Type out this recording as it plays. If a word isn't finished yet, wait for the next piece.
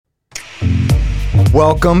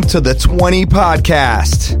Welcome to the 20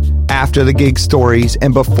 podcast. After the gig stories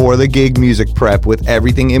and before the gig music prep with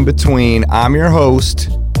everything in between. I'm your host,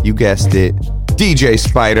 you guessed it, DJ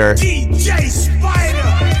Spider. DJ Spider!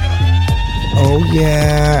 Oh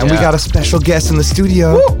yeah, and we got a special guest in the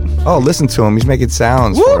studio. Whoop. Oh, listen to him. He's making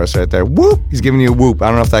sounds for us right there. Whoop! He's giving you a whoop. I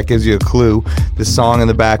don't know if that gives you a clue. The song in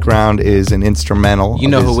the background is an instrumental. You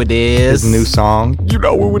know who it is. His new song. You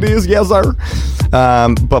know who it is, yes sir.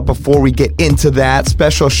 But before we get into that,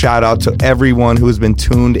 special shout out to everyone who has been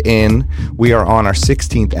tuned in. We are on our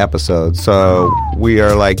 16th episode, so we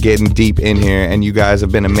are like getting deep in here, and you guys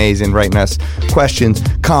have been amazing, writing us questions,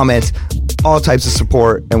 comments, all types of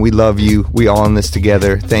support, and we love you. We all in this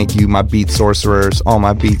together. Thank you, my Beat Sorcerers, all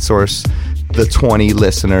my Beat Source, the 20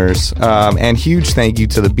 listeners, and huge thank you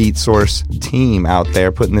to the Beat Source team out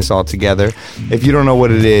there putting this all together. If you don't know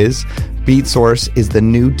what it is, Beat Source is the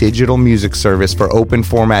new digital music service for open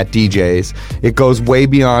format DJs. It goes way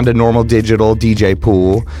beyond a normal digital DJ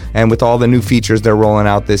pool, and with all the new features they're rolling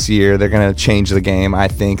out this year, they're going to change the game. I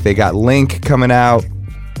think they got Link coming out.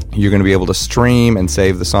 You're going to be able to stream and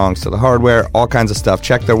save the songs to the hardware, all kinds of stuff.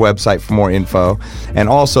 Check their website for more info. And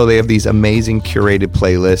also, they have these amazing curated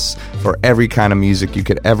playlists for every kind of music you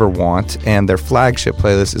could ever want. And their flagship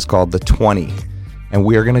playlist is called The 20. And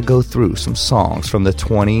we are going to go through some songs from The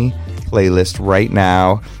 20 playlist right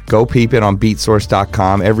now. Go peep it on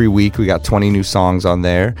beatsource.com. Every week, we got 20 new songs on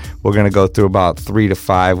there. We're going to go through about 3 to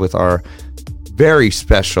 5 with our very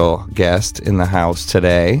special guest in the house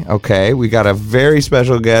today. Okay, we got a very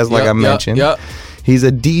special guest, like I mentioned. He's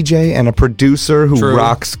a DJ and a producer who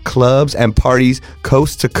rocks clubs and parties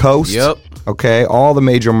coast to coast. Okay, all the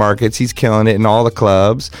major markets. He's killing it in all the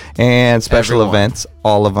clubs and special events,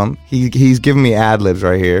 all of them. He's giving me ad-libs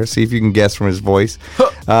right here. See if you can guess from his voice.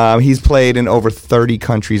 He's played in over 30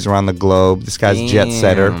 countries around the globe. This guy's jet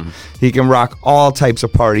setter. He can rock all types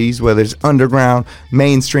of parties, whether it's underground,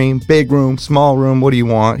 mainstream, big room, small room. What do you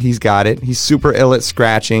want? He's got it. He's super ill at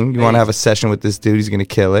scratching. You want to have a session with this dude, he's going to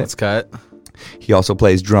kill it. Let's cut. He also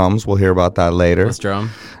plays drums. We'll hear about that later. Let's drum.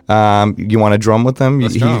 You want to drum with him?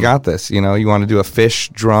 You got this. You know, you want to do a fish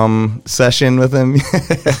drum session with him?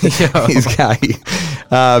 He's got you.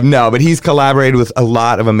 No, but he's collaborated with a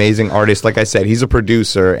lot of amazing artists. Like I said, he's a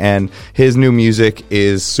producer, and his new music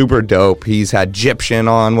is super dope. He's had Gyptian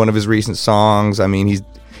on one of his recent songs. I mean, he's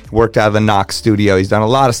worked out of the Knox studio. He's done a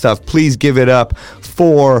lot of stuff. Please give it up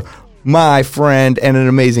for my friend and an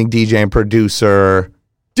amazing DJ and producer,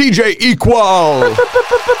 DJ Equal.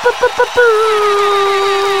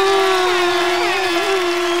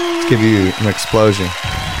 Let's give you an explosion.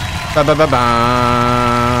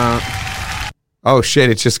 Oh shit,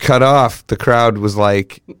 it just cut off. The crowd was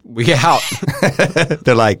like, we out.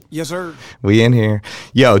 They're like, yes sir, we in here.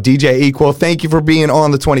 Yo, DJ Equal, thank you for being on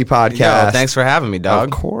the 20 podcast. Yo, thanks for having me,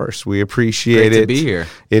 dog. Of course, we appreciate Great it. to be here.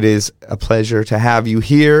 It is a pleasure to have you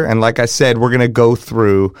here. And like I said, we're going to go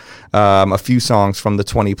through a few songs from the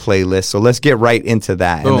 20 playlist. So let's get right into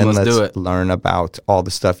that. Boom, and then let's do it. Learn about all the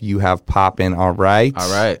stuff you have popping. All right?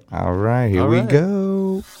 All right. All right, here we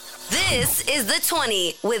go. This is The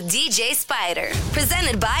 20 with DJ Spider,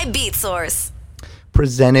 presented by Beat Source.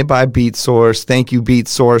 Presented by Beat Source. Thank you, Beat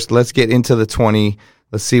Source. Let's get into the 20.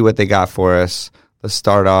 Let's see what they got for us. Let's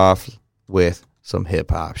start off with some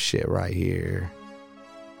hip-hop shit right here.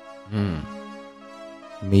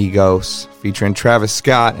 Migos featuring Travis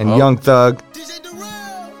Scott and Young Thug.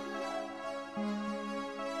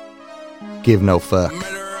 Give no fuck.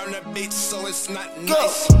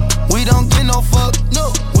 We don't get no fuck,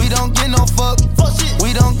 no. We don't get no fuck, fuck shit.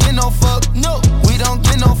 We don't get no fuck, no. We don't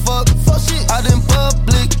get no fuck, fuck shit. Out in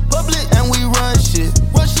public, and we run shit,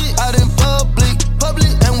 Out in public,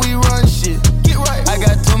 and we run shit. Get right. I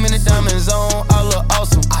got too many diamonds on, I look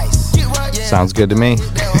awesome. Ice. Get right. Yeah. Sounds good to me.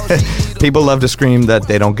 People love to scream that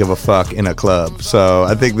they don't give a fuck in a club, so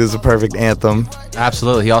I think this is a perfect anthem.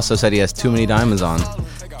 Absolutely. He also said he has too many diamonds on.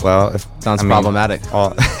 Well, sounds problematic.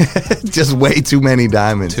 Just way too many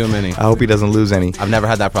diamonds. Too many. I hope he doesn't lose any. I've never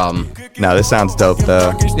had that problem. No, this sounds dope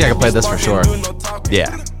though. Yeah, I can play this for sure.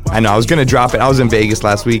 Yeah. I know, I was going to drop it. I was in Vegas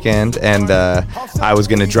last weekend, and I was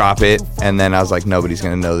going to drop it, and then I was like, nobody's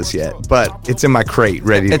going to know this yet. But it's in my crate,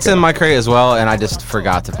 ready to It's go. in my crate as well, and I just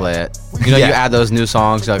forgot to play it. You know, you add those new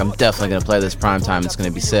songs, you're like, I'm definitely going to play this prime time. It's going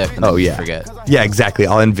to be sick. And then you forget. Yeah, exactly.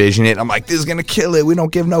 I'll envision it. I'm like, this is going to kill it. We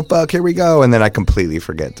don't give no fuck. Here we go. And then I completely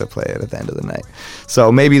forget to play it at the end of the night.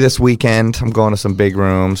 So maybe this weekend I'm going to some big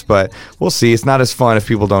rooms, but we'll see. It's not as fun if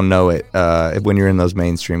people don't know it when you're in those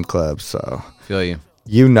mainstream clubs. So feel you.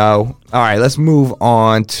 You know. All right, let's move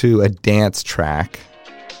on to a dance track.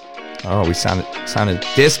 Oh, we sounded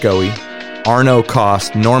disco-y. Arno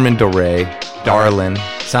Cost, Norman DeRay, Darlin'.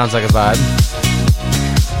 Sounds like a vibe.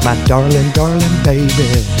 My darling, darling baby.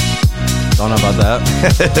 Don't know about that.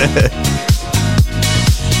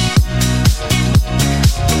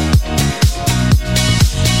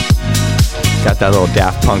 Got that little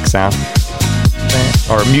Daft Punk sound.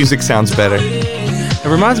 Or music sounds better.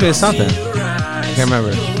 It reminds me of something. I can't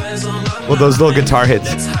remember. Well, those little guitar hits.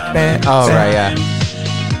 Oh, right, yeah.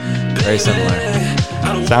 Very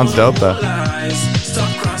similar. Sounds dope, though.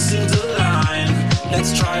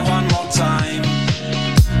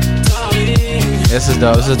 This is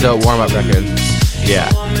dope. This is a dope warm-up record. Yeah.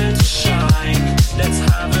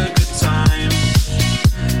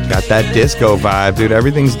 Got that disco vibe, dude.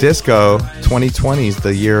 Everything's disco. 2020 is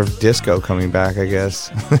the year of disco coming back, I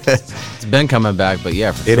guess. It's been coming back, but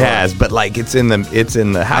yeah, for It sure. has, but like it's in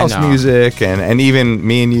the house know. music, and even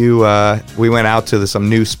me and you, we went out to some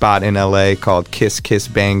new spot in LA called Kiss Kiss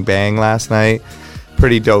Bang Bang last night.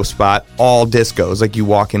 Pretty dope spot. All discos. Like you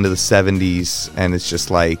walk into the 70s, and it's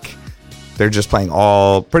just like they're just playing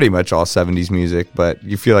pretty much all 70s music, but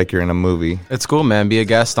you feel like you're in a movie. It's cool, man. Be a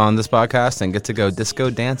guest on this podcast and get to go disco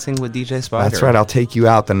dancing with DJ Spider. That's right. I'll take you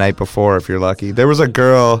out the night before if you're lucky. There was a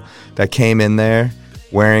girl that came in there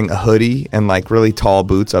wearing a hoodie and like really tall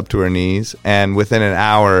boots up to her knees. And within an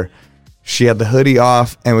hour, she had the hoodie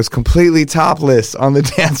off and was completely topless on the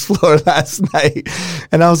dance floor last night.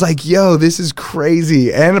 And I was like, yo, this is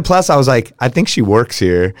crazy. And plus I was like, I think she works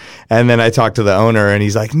here. And then I talked to the owner and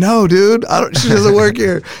he's like, no, dude, she doesn't work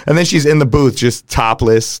here. And then she's in the booth just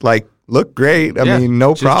topless, like looked great. I mean,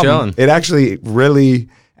 no she's problem. chilling. It actually really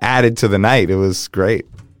added to the night. It was great.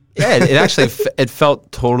 Yeah, it actually it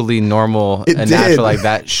felt totally normal It and did. natural. Like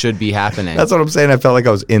that should be happening. That's what I'm saying. I felt like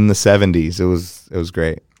I was in the 70s. It was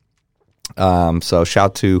great. So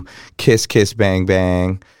shout to Kiss Kiss Bang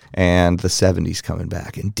Bang and the 70s coming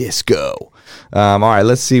back in disco. All right,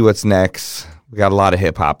 let's see what's next. We got a lot of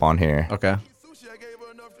hip hop on here. Okay.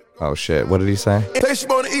 Oh shit, what did he say? Future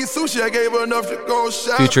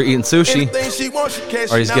eating sushi,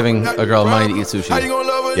 or he's giving a girl money to eat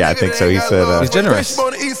sushi. Yeah, I think so. He said He's generous.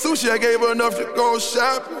 oh,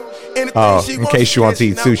 in case she wants to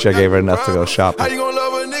eat sushi, I gave her enough to go shopping.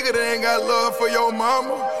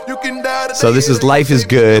 So this is Life is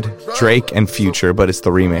Good, Drake and Future, but it's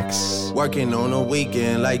the remix. Working on a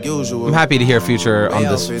weekend like usual. I'm happy to hear Future on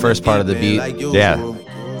this first part of the beat. Yeah.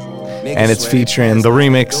 And it's featuring the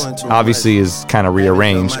remix, obviously is kind of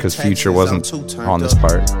rearranged because Future wasn't on this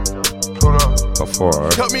part before.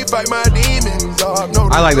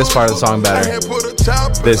 I like this part of the song better.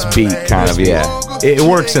 This beat kind of, yeah. It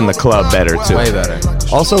works in the club better too. Way better.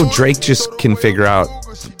 Also, Drake just can figure out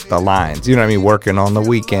the lines. You know what I mean? Working on the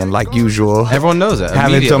weekend like usual. Everyone knows it.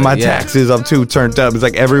 Having to my immediately, yeah. taxes, I'm too turned up. It's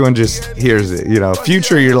like everyone just hears it. You know,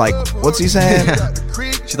 Future, you're like, what's he saying?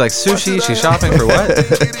 She's like, sushi? She's shopping for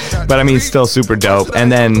what? But I mean, still super dope.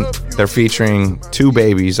 And then they're featuring two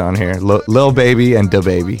babies on here, Lil Baby and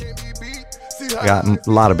DaBaby. Got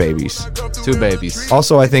a lot of babies. Two babies.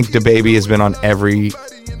 Also, I think DaBaby has been on every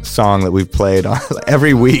song that we've played on.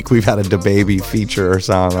 Every week we've had a DaBaby feature or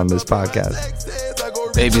song on this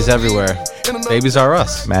podcast. Babies everywhere. Babies are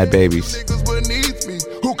us. Mad babies.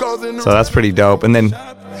 So that's pretty dope. And then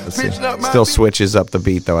let's see, still switches up the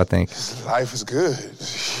beat though, I think. Life is good.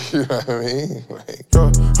 You know what I mean? Like,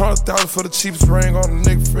 $100,000 for the cheapest ring on the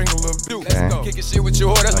nigga finger, little dude. Okay. Kicking shit with your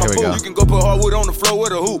heart, that's my Here we go. food. You can go put hardwood on the floor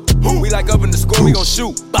with a hoop. We like up in the school, we gon'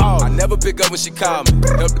 shoot. I never pick up when she call me.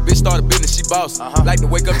 Help the bitch start a business, she boss. Like to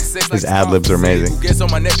wake up to sex like His ad-libs are amazing. Who gets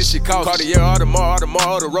on my neck, this shit cost. Cartier, Audemars, the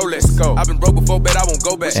Rolex. I've been broke before, bet I won't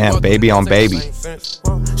go back. Damn, baby on baby.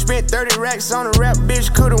 Spent 30 racks on a rap,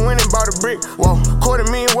 bitch, could've went and bought a brick. Whoa,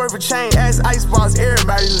 $250,000 worth of chain, ass ice box,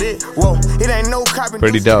 everybody lit. Whoa, it ain't no copy.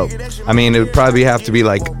 Pretty dope. I mean, it would probably have to be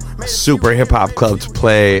like a super hip hop club to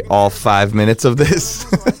play all 5 minutes of this.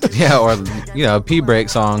 Yeah, or, you know, P-break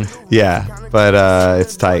song. Yeah, but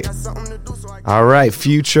it's tight. All right,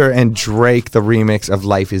 Future and Drake, the remix of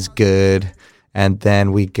Life is Good. And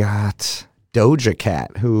then we got Doja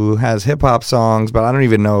Cat, who has hip hop songs, but I don't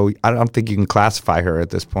even know. I don't think you can classify her at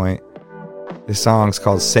this point. This song's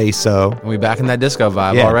called Say So. And we back in that disco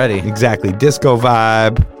vibe already. Exactly. Disco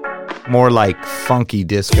vibe. More like funky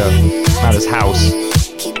disco, not as house.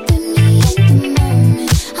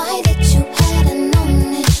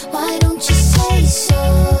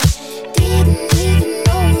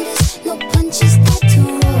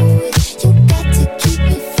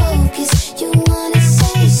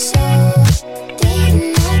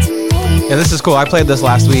 Yeah, this is cool. I played this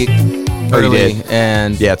last week early did?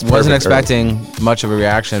 and Yeah, it's wasn't perfect expecting much of a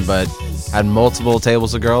reaction, but had multiple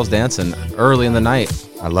tables of girls dancing early in the night.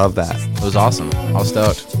 I love that. It was awesome. I was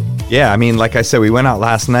stoked. Yeah, I mean, like I said, we went out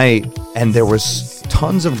last night and there was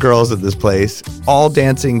tons of girls at this place, all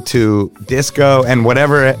dancing to disco and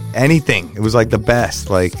whatever, anything. It was like the best,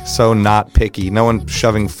 like so not picky. No one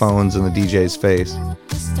shoving phones in the DJ's face.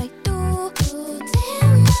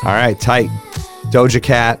 All right, tight. Doja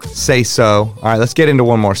Cat, Say So. All right, let's get into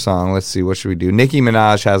one more song. Let's see, what should we do? Nicki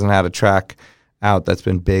Minaj hasn't had a track out that's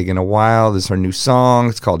been big in a while. This is her new song.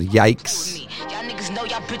 It's called Yikes.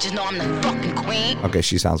 Okay,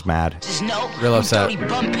 she sounds mad. Real upset.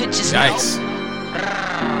 Yikes.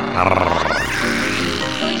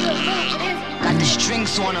 Got the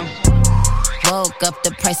strings on them. Woke up,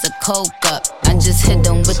 the price of coke up. I just hit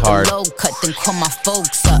them with the low cut, then call my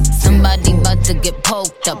folks up. Somebody about to get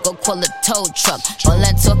poked up, go call a tow truck. All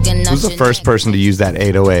that talking. Who's the first person to use that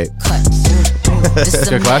 808?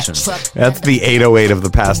 Good question. That's the 808 of the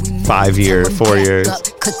past 4 years.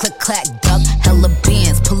 Click, click, clack, duck. Hella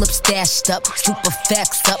bands, pull up, stashed up. Super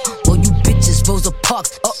facts up. Well, you bitches, Rosa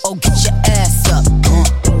Parks. Get your ass up.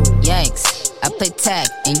 Yikes. I play tag,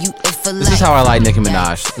 and you it for life. This is how I like Nicki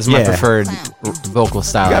Minaj. This is my preferred vocal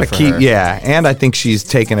style. Gotta for keep, her. yeah. And I think she's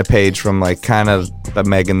taken a page from like kind of the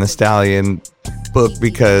Megan Thee Stallion book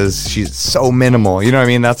because she's so minimal. You know what I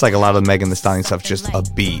mean? That's like a lot of Megan Thee Stallion stuff, just a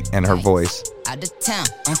beat and her voice. Out of town,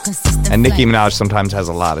 on consistent And Nicki flight. Minaj sometimes has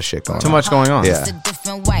a lot of shit going on. Too much going on. Yeah. It's a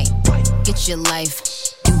different way. Get your life.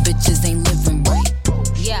 You bitches ain't living right.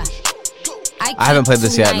 Yeah. I haven't played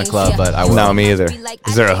this yet in the club, but I will. No, me either.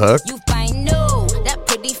 Is there a hook? You find no, that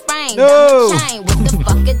pretty frame. No. Shine, what the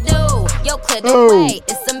fuck it do? Yo, clear the way.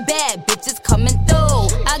 It's some bad bitches coming through.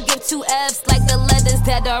 I give 2 F's like the letters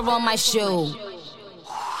that are on my shoe.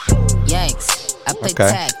 Yikes. I play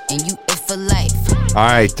tag and you it for life. All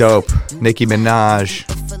right, dope. Nicki Minaj.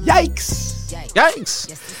 Yikes.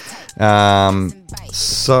 Yikes.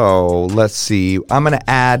 So let's see. I'm going to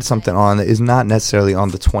add something on that is not necessarily on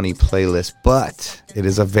the 20 playlist, but it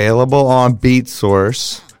is available on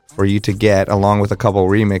BeatSource for you to get, along with a couple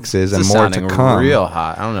remixes and more to come. Real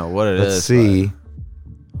hot. I don't know what it is. Let's see.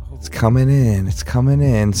 It's coming in. It's coming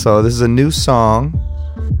in. So this is a new song.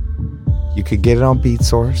 You could get it on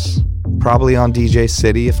BeatSource, probably on DJ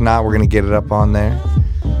City. If not, we're going to get it up on there.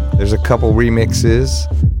 There's a couple remixes.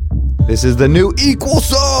 This is the new Equal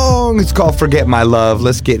song. It's called Forget My Love.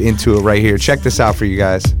 Let's get into it right here. Check this out for you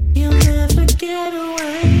guys. You'll never get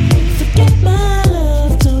away. Forget my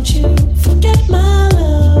love, don't you? Forget my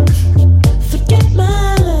love. Forget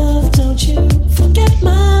my love, don't you? Forget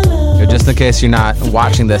my love. Just in case you're not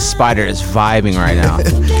watching this, Spider is vibing right now.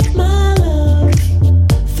 Forget my love.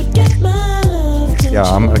 Forget my love. Yeah,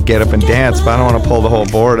 I'm going to get up and dance, but I don't want to pull the whole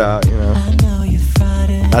board out, you know. I know you're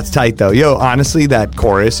Friday. That's tight though. Yo, honestly, that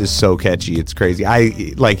chorus is so catchy. It's crazy.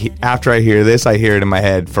 I like after I hear this, I hear it in my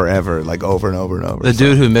head forever, like over and over and over. The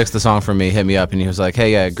dude who mixed the song for me hit me up and he was like,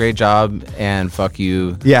 "Hey, yeah, great job and fuck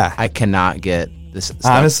you." Yeah. I cannot get this stuff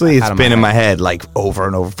Honestly, it's out of been in my head like over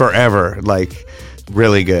and over forever. Like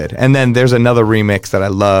really good. And then there's another remix that I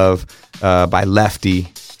love by Lefty.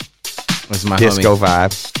 This is my Disco homie.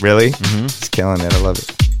 Vibe. Really? Mm-hmm. He's killing it. I love it.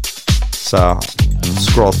 So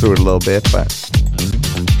scroll through it a little bit, but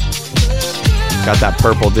got that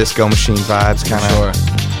purple disco machine vibes kind of. Sure.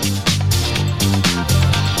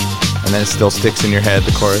 And then it still sticks in your head,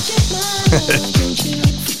 the chorus.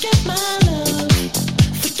 Forget my love.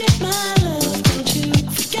 Forget my love, don't you?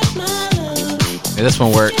 Forget my love. Yeah, this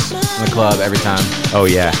one works in the club every time. Oh,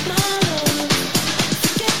 yeah.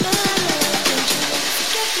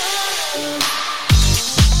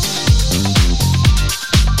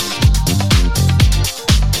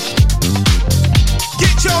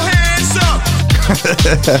 Get your hands up.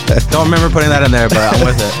 Don't remember putting that in there, but I'm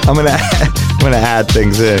with it. I'm gonna add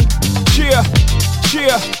things in. Cheer,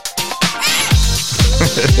 cheer.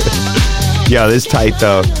 Yo, this is tight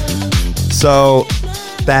though. So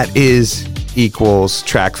that is Equals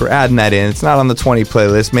track. We're adding that in. It's not on the 20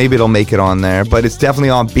 playlist. Maybe it'll make it on there, but it's definitely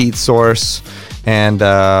on BeatSource. And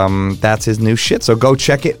that's his new shit. So go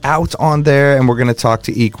check it out on there. And we're gonna talk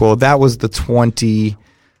to Equal. That was the 20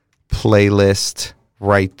 playlist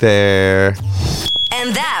right there.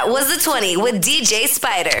 And that was the 20 with DJ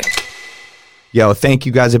Spider. Yo, thank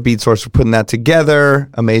you guys at BeatSource for putting that together.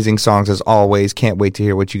 Amazing songs as always. Can't wait to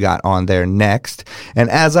hear what you got on there next. And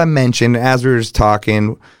as I mentioned, as we were just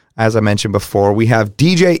talking, as I mentioned before, we have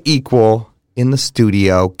DJ Equal in the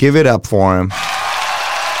studio. Give it up for him.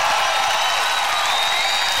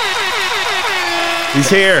 He's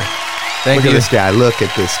here. Thank Look you. at this guy. Look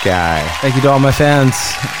at this guy. Thank you to all my fans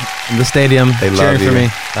in the stadium They cheering love you. for me.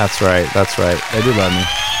 That's right. That's right. They do love me.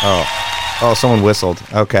 Oh, someone whistled.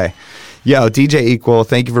 Okay. Yo, DJ Equal,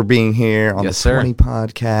 thank you for being here on Yes, the sir. 20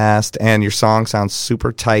 podcast. And your song sounds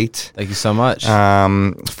super tight. Thank you so much.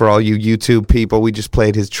 For all you YouTube people, we just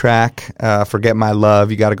played his track, Forget My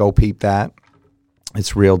Love. You got to go peep that.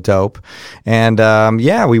 It's real dope. And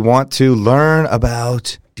we want to learn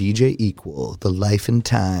about DJ Equal, the life and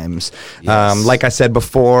times. Yes. Like I said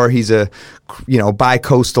before, he's a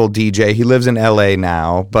bi-coastal DJ. He lives in LA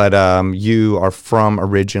now, but you are from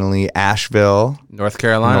originally Asheville, North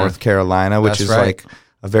Carolina, which That's is right. like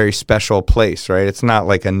a very special place, right? It's not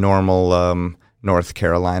like a normal North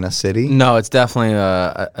Carolina city. No, it's definitely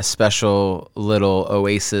a special little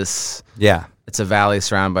oasis. Yeah. It's a valley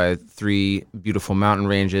surrounded by 3 beautiful mountain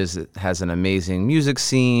ranges. It has an amazing music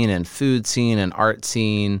scene and food scene and art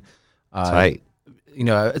scene. Tight.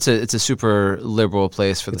 It's a super liberal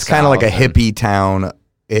place for the It's kind of like a South, and- hippie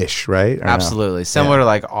town-ish, right? Or no? Absolutely. Similar to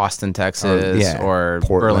like Austin, Texas, yeah, or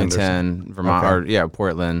Portland or Burlington, Vermont, Okay. or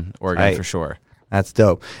Portland, Oregon Right. for sure. That's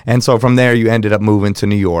dope. And so from there, you ended up moving to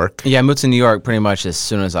New York. Yeah, I moved to New York pretty much as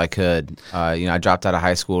soon as I could. I dropped out of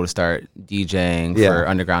high school to start DJing Yeah. for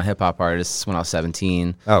underground hip hop artists when I was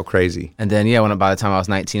 17. Oh, crazy. And then, by the time I was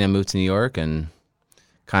 19, I moved to New York and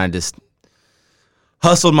kind of just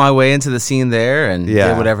hustled my way into the scene there and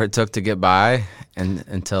did whatever it took to get by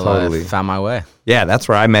until Totally. I found my way. Yeah, that's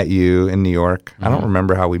where I met you in New York. I Mm-hmm. don't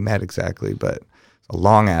remember how we met exactly, but it's a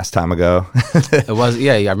long-ass time ago. It was,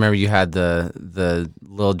 I remember you had the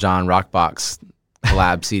Lil Jon Rockbox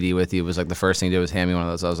collab CD with you. It was like the first thing you did was hand me one of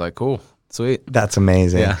those. I was like, cool, sweet. That's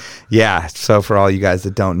amazing. Yeah. Yeah. So for all you guys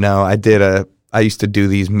that don't know, I used to do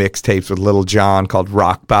these mixtapes with Little John called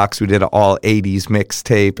Rockbox. We did an all 80s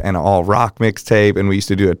mixtape and an all rock mixtape, and we used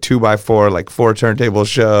to do a 2x4, like 4 turntable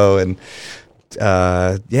show, and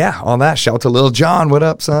all that. Shout out to Little John. What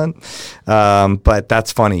up, son? But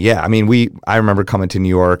that's funny. Yeah. I mean, I remember coming to New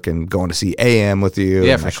York and going to see AM with you.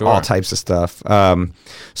 Yeah, and for like sure. all types of stuff. But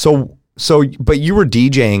you were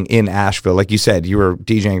DJing in Asheville. Like you said, you were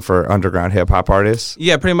DJing for underground hip hop artists.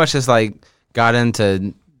 Yeah, pretty much just like got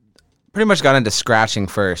into scratching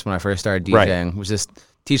first when I first started DJing. Right. Was just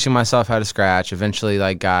teaching myself how to scratch. Eventually,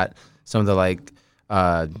 like got some of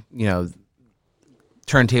the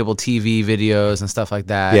turntable TV videos and stuff like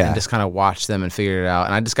that, Yeah. and just kind of watched them and figured it out.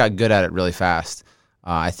 And I just got good at it really fast.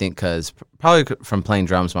 I think because probably from playing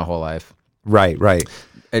drums my whole life. Right.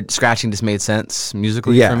 Scratching just made sense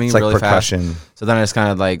musically Yeah, for me it's like really percussion. fast. So then I just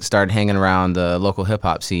kind of like started hanging around the local hip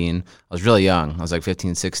hop scene. I was really young. I was like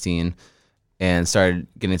 15, 16, and started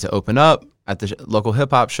getting to open up at the local hip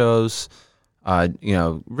hop shows.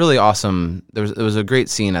 Really awesome. There was a great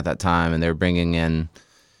scene at that time, and they were bringing in,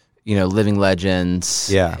 living legends,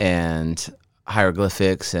 Yeah. and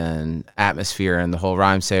hieroglyphics and atmosphere and the whole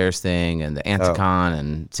Rhyme Sayers thing and the Anticon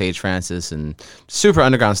and Sage Francis and super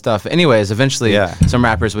underground stuff. Anyways, eventually some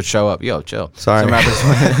rappers would show up. Yo, chill. Sorry. Some rappers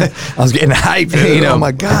would, I was getting hyped. Dude. Oh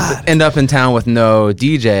my God. end up in town with no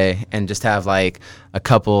DJ and just have like a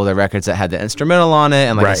couple of the records that had the instrumental on it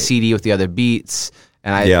and like Right. a CD with the other beats.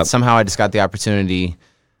 And somehow I just got the opportunity.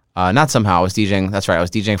 Not somehow, I was DJing. That's right. I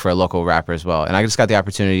was DJing for a local rapper as well. And I just got the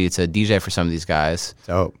opportunity to DJ for some of these guys.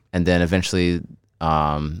 Dope. And then eventually,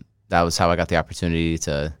 that was how I got the opportunity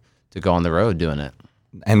to go on the road doing it.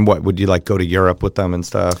 And what, would you like go to Europe with them and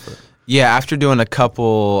stuff? Yeah, after doing a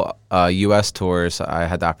couple U.S. tours, I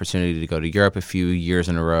had the opportunity to go to Europe a few years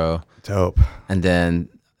in a row. Dope. And then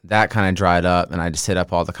that kind of dried up, and I just hit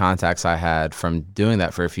up all the contacts I had from doing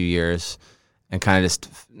that for a few years and kind of just,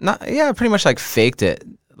 pretty much like faked it.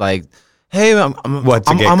 Like, hey, I'm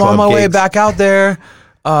on my way back out there.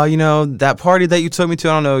 That party that you took me to,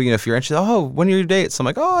 I don't know, if you're interested, when are your dates? I'm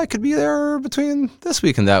like, I could be there between this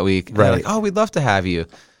week and that week. And they're Right. like, we'd love to have you.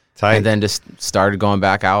 Tight. And then just started going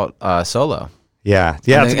back out solo. Yeah.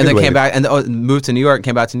 And then came back and moved to New York,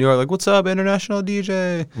 came back to New York, like, what's up, international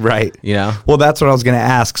DJ? Right. You know? Well, that's what I was going to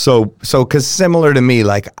ask. So, because similar to me,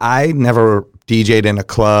 like I never DJ'd in a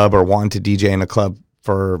club or wanted to DJ in a club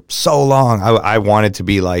for so long. I wanted to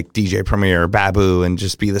be like DJ Premier, Babu, and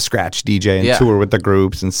just be the scratch DJ and tour with the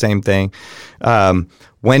groups and same thing.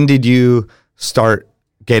 When did you start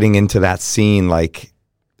getting into that scene, like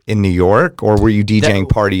in New York, or were you DJing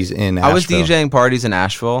parties in Asheville? I was DJing parties in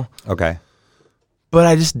Asheville. Okay. But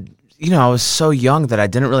I just, I was so young that I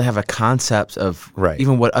didn't really have a concept of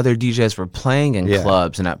even what other DJs were playing in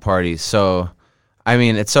clubs and at parties. So, I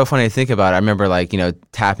mean, it's so funny to think about. I remember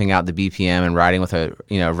tapping out the BPM and writing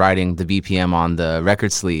the BPM on the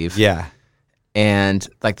record sleeve. Yeah. And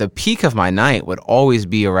like the peak of my night would always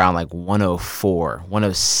be around like 104,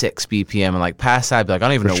 106 BPM. And like past that, I'd be like, I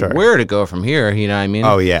don't even know where to go from here. You know what I mean?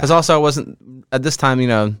 Oh, yeah. Because also I wasn't, at this time,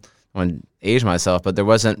 I wouldn't age myself, but there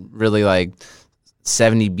wasn't really like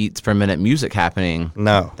 70 beats per minute music happening.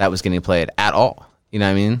 No. That was getting played at all. You know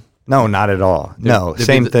what I mean? No, not at all. No, There'd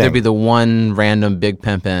same be thing. There'd be the one random Big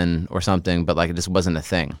Pimpin' or something, but like it just wasn't a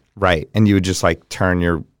thing. Right, and you would just like turn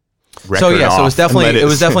your record So yeah, off so it was and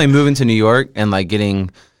let definitely moving to New York and like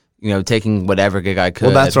getting, taking whatever gig I could.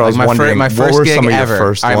 Well, that's what I was wondering. My What first were gig some of your ever.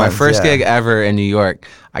 first All right, my ones? first Yeah. gig ever in New York.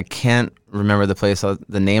 I can't remember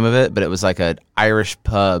the name of it, but it was like an Irish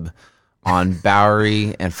pub on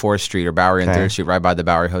Bowery and 4th Street or Bowery and Okay. 3rd Street, right by the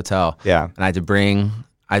Bowery Hotel. Yeah. And I had to bring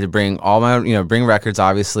all my, bring records,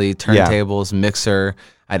 obviously, turntables, mixer.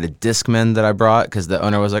 I had a Discman that I brought because the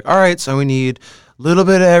owner was like, all right, so we need a little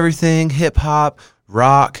bit of everything, hip hop,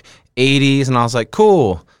 rock, 80s. And I was like,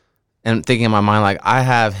 cool. And thinking in my mind, like, I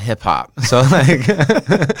have hip hop. So, like,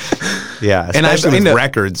 Yeah, And I- especially you with know-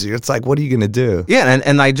 records. It's like, what are you going to do? yeah.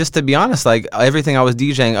 And like, just to be honest, like, everything I was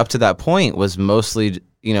DJing up to that point was mostly,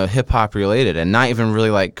 hip hop related and not even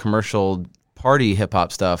really like commercial party hip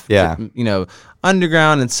hop stuff. Yeah.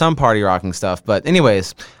 Underground and some party rocking stuff. But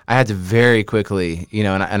anyways, I had to very quickly,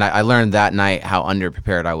 and I learned that night how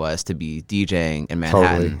underprepared I was to be DJing in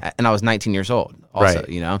Manhattan. Totally. And I was 19 years old also,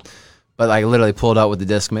 Right. But like literally pulled out with the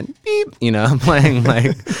Discman, beep, playing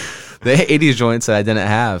like the 80s joints that I didn't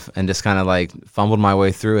have and just kind of like fumbled my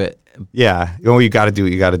way through it. Yeah, you got to do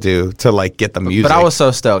what you got to do to like get the music. But I was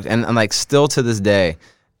so stoked. And like still to this day,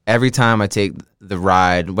 every time I take the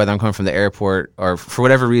ride, whether I'm coming from the airport or for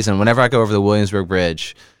whatever reason, whenever I go over the Williamsburg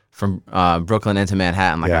Bridge from Brooklyn into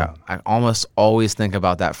Manhattan, like Yeah. I almost always think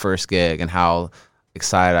about that first gig and how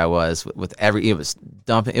excited I was with every. It was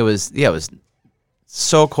dumping. It was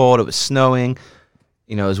so cold. It was snowing.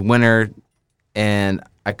 It was winter, and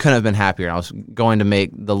I couldn't have been happier. I was going to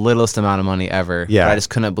make the littlest amount of money ever. Yeah. But I just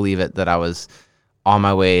couldn't believe it that I was on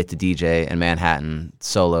my way to DJ in Manhattan,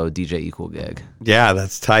 solo DJ Equal gig. Yeah,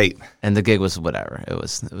 that's tight. And the gig was whatever. It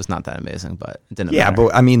was not that amazing, but it didn't Yeah, matter.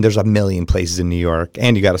 but I mean, there's a million places in New York,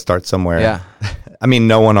 and you got to start somewhere. Yeah. I mean,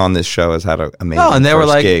 no one on this show has had an amazing. No, and they were first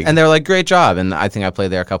like, gig. great job. And I think I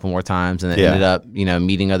played there a couple more times, and it Yeah. ended up,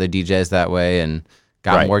 meeting other DJs that way, and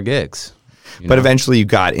got Right. more gigs. But eventually, you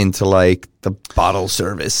got into like the bottle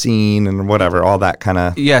service scene and whatever, all that kind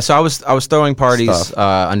of. Yeah, so I was throwing parties Stuff.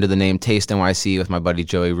 under the name Taste NYC with my buddy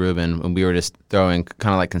Joey Rubin, and we were just throwing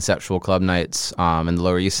kind of like conceptual club nights in the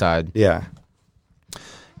Lower East Side. Yeah.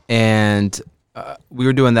 And we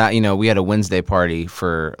were doing that. We had a Wednesday party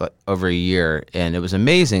for like, over a year, and it was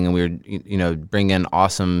amazing. And we were, bringing in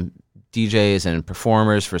awesome DJs and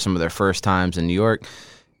performers for some of their first times in New York,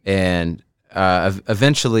 and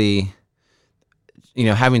eventually,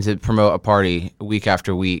 having to promote a party week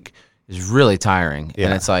after week is really tiring. Yeah.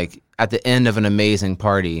 And it's like at the end of an amazing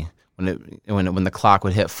party, when the clock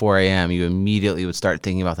would hit 4 a.m., you immediately would start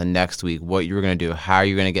thinking about the next week, what you were going to do, how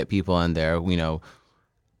you're going to get people in there,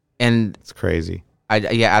 And It's crazy.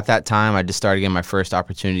 at that time, I just started getting my first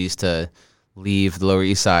opportunities to leave the Lower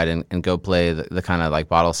East Side and go play the kind of like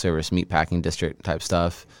bottle service, meatpacking district type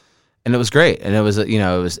stuff. And it was great. And it was,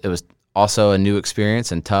 it was also a new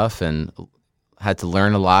experience and tough, and had to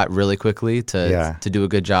learn a lot really quickly to do a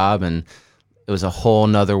good job. And it was a whole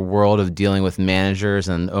nother world of dealing with managers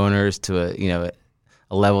and owners to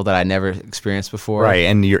a level that I never experienced before. Right.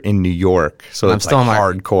 And you're in New York. So I'm it's still like in my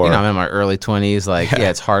hardcore. I'm in my early 20s. Like, yeah,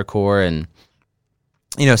 it's hardcore. And,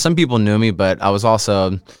 some people knew me, but I was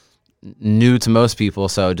also new to most people.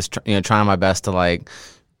 So just, trying my best to like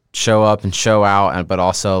show up and show out, but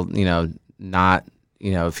also, not,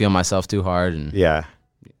 feel myself too hard and Yeah.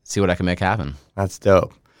 see what I can make happen. That's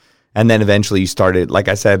dope. And then eventually you started, like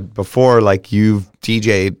I said before, like you've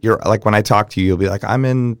DJ'd, you're like, when I talk to you, you'll be like, I'm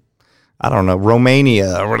in, I don't know,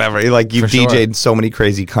 Romania or whatever. Like you've For sure. DJ'd so many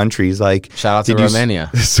crazy countries. Like, Shout out to did you Romania.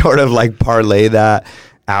 sort of like parlay that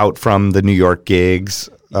out from the New York gigs?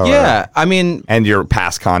 Yeah. I mean, And your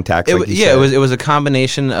past contacts. Like you it said. was a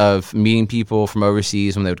combination of meeting people from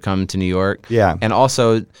overseas when they would come to New York. Yeah. And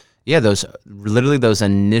also, those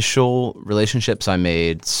initial relationships I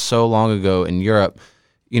made so long ago in Europe.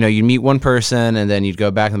 You'd meet one person and then you'd go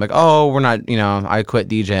back and be like, oh, we're not, I quit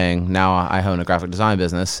DJing. Now I own a graphic design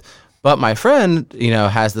business. But my friend,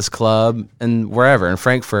 has this club and wherever in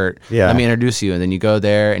Frankfurt. Yeah. Let me introduce you. And then you go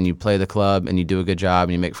there and you play the club and you do a good job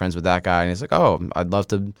and you make friends with that guy. And he's like, oh, I'd love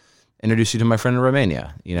to introduce you to my friend in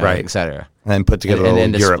Romania, Right. et cetera. And then put together a little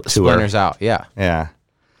and Europe tour. splinters out. Yeah. Yeah.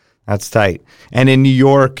 That's tight. And in New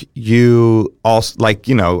York, you also, like,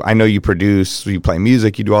 I know you produce, you play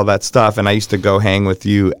music, you do all that stuff. And I used to go hang with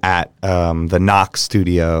you at the Knox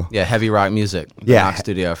studio. Yeah. Heavy rock music. The Yeah. Knox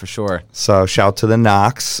studio for sure. So shout to the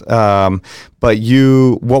Knox. But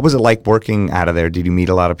what was it like working out of there? Did you meet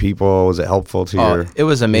a lot of people? Was it helpful to your It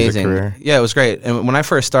was music amazing. career? Yeah, it was great. And when I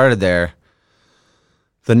first started there,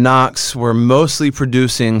 the Knocks were mostly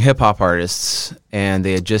producing hip hop artists, and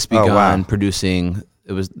they had just begun producing.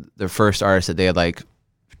 It was their first artist that they had like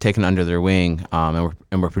taken under their wing, and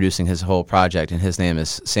were producing his whole project. And his name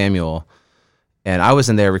is Samuel. And I was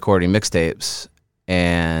in there recording mixtapes,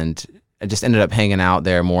 and I just ended up hanging out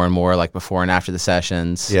there more and more, like before and after the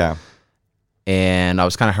sessions. Yeah. And I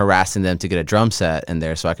was kind of harassing them to get a drum set in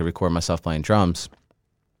there so I could record myself playing drums.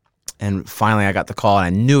 And finally I got the call, and I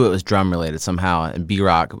knew it was drum related somehow. And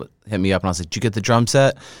B-Rock hit me up, and I was like, did you get the drum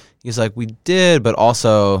set? He's like, we did, but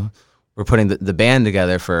also we're putting the band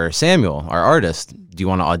together for Samuel, our artist. Do you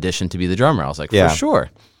want to audition to be the drummer? I was like, for sure.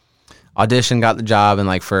 Audition, got the job, and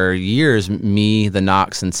like for years, me, the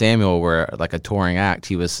Knocks, and Samuel were like a touring act.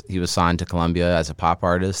 He was signed to Columbia as a pop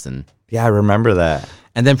artist, and yeah, I remember that.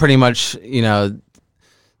 And then pretty much, you know,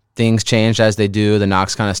 things changed as they do. The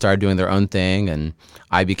Knocks kind of started doing their own thing, and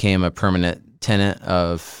I became a permanent tenant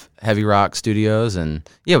of Heavy Rock Studios, and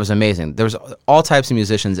yeah, it was amazing. There was all types of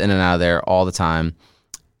musicians in and out of there all the time,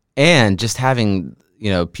 and just having,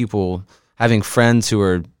 you know, people, having friends who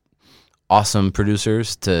are awesome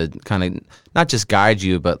producers to kind of not just guide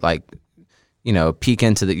you, but like, you know, peek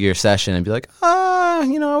into your session and be like,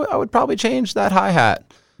 you know, I would probably change that hi-hat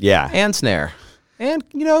and snare. And,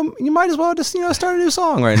 you know, you might as well just, you know, start a new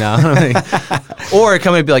song right now. Or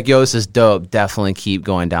come and be like, yo, this is dope. Definitely keep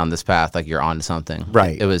going down this path. Like, you're onto something.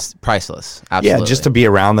 Right. It was priceless. Absolutely. Yeah, just to be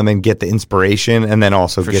around them and get the inspiration, and then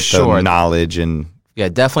also get the knowledge and yeah,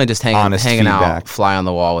 definitely just hanging feedback. out, fly on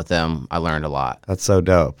the wall with them. I learned a lot. That's so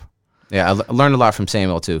dope. Yeah, I learned a lot from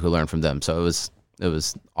Samuel, too, who learned from them. So it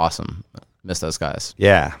was awesome. Miss those guys.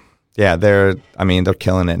 Yeah. Yeah, they're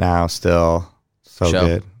killing it now still. So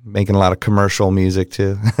good. Making a lot of commercial music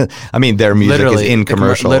too. I mean, their music is in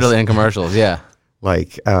commercials. Literally in commercials, yeah.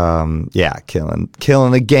 Like, killing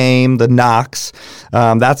the game, the Knocks.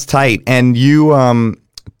 That's tight. And you,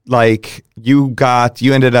 you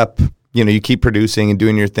ended up, you know, you keep producing and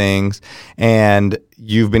doing your things, and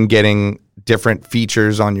you've been getting different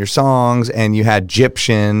features on your songs, and you had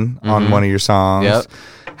Gyptian on one of your songs. Yep.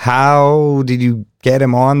 How did you get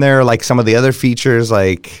him on there? Like some of the other features,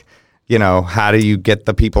 like, you know, how do you get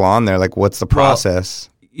the people on there? Like, what's the process?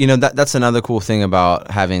 Well, you know, that's another cool thing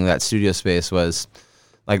about having that studio space was,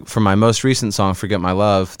 like, for my most recent song, Forget My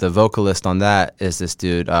Love, the vocalist on that is this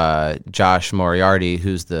dude, Josh Moriarty,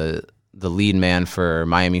 who's the lead man for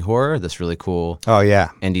Miami Horror, this really cool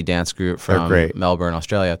indie dance group from Melbourne,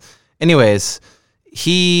 Australia. Anyways,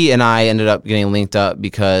 he and I ended up getting linked up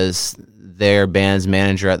because their band's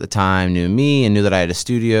manager at the time knew me and knew that I had a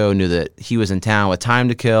studio, knew that he was in town with time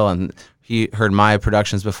to kill, and he heard my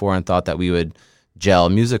productions before and thought that we would gel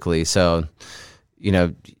musically. So, you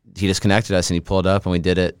know, he just connected us and he pulled up and we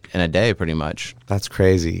did it in a day pretty much. That's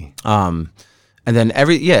crazy. And then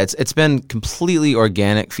it's been completely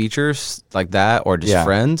organic features like that, or just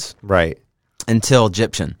friends. Right. Until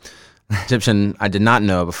Gyptian. Gyptian, I did not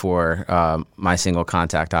know before my single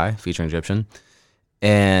Contact Eye featuring Gyptian.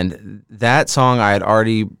 And that song, I had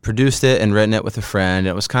already produced it and written it with a friend.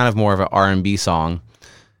 It was kind of more of an R&B song.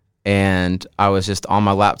 And I was just on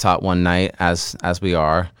my laptop one night, as we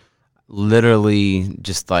are, literally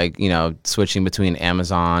just like, you know, switching between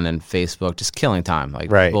Amazon and Facebook, just killing time, like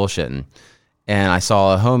bullshitting. And I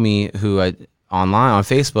saw a homie who online on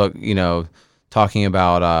Facebook, you know, talking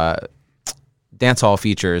about dancehall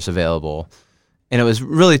features available. And it was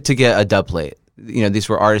really to get a dub plate. You know, these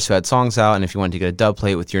were artists who had songs out, and if you wanted to get a dub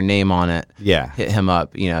plate with your name on it, hit him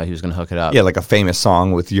up. You know, he was going to hook it up. Yeah, like a famous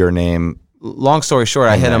song with your name. Long story short,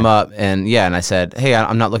 I hit him up, and I said, hey,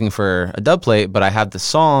 I'm not looking for a dub plate, but I have the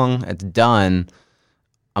song. It's done.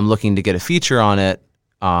 I'm looking to get a feature on it.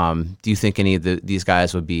 Do you think any of these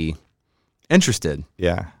guys would be interested?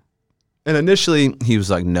 Yeah. And initially, he was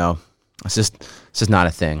like, no, it's just not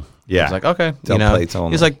a thing. Yeah. I was like, okay. Dub plates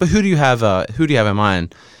only. He's like, but who do you have in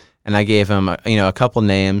mind? And I gave him, a couple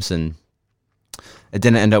names, and it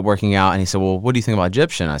didn't end up working out. And he said, well, what do you think about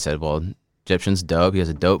Gyptian? I said, well, Gyptian's dope. He has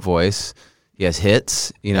a dope voice. He has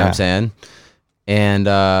hits, you know what I'm saying? And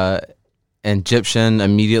Gyptian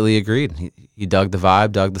immediately agreed. He dug the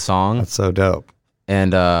vibe, dug the song. That's so dope.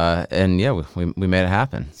 And we made it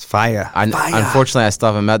happen. It's fire. Unfortunately, I still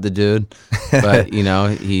haven't met the dude, but, you know,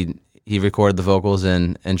 he recorded the vocals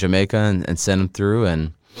in Jamaica and sent them through,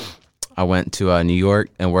 and I went to New York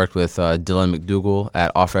and worked with Dylan McDougall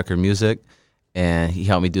at Off Record Music, and he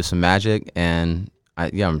helped me do some magic. And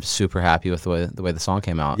I'm super happy with the way the song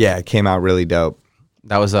came out. Yeah, it came out really dope.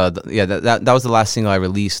 That was that was the last single I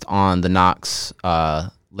released on the Knocks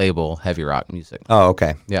label, Heavy Rock Music. Oh,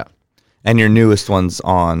 okay. Yeah. And your newest one's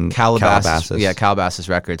on Calabasas. Yeah, Calabasas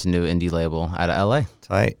Records, new indie label out of LA.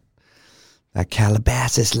 Tight. That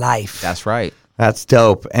Calabasas life. That's right. That's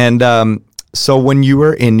dope. And so when you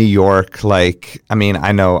were in New York, like, I mean,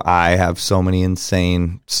 I know I have so many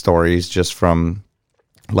insane stories just from,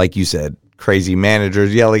 like you said, crazy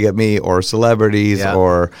managers yelling at me or celebrities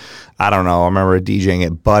or I don't know. I remember DJing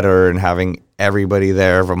at Butter and having everybody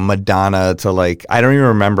there from Madonna to like, I don't even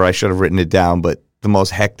remember. I should have written it down, but the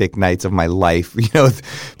most hectic nights of my life, you know,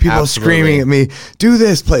 people screaming at me, do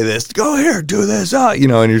this, play this, go here, do this, you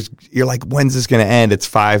know, and you're like, when's this going to end? It's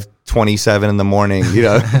 5:27 in the morning, you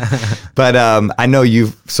know, but I know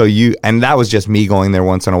and that was just me going there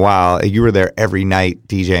once in a while. You were there every night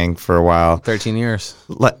DJing for a while. 13 years.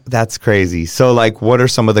 That's crazy. So like, what are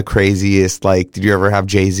some of the craziest, like, did you ever have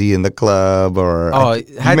Jay-Z in the club or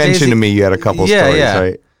you mentioned to me you had a couple stories,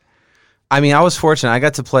 right? I mean, I was fortunate. I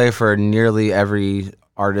got to play for nearly every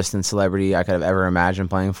artist and celebrity I could have ever imagined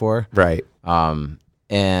playing for. Right.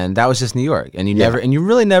 And that was just New York. And you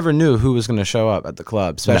really never knew who was going to show up at the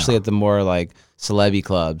club, especially at the more like celeb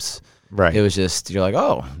clubs. Right. It was just, you're like,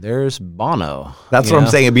 oh, there's Bono. That's what I'm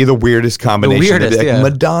saying. It'd be the weirdest combination. The weirdest,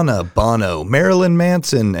 Madonna, Bono, Marilyn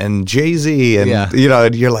Manson, and Jay-Z. And, you know,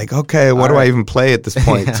 you're like, okay, what do I even play at this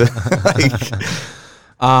point?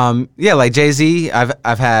 Like Jay-Z,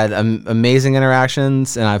 I've had amazing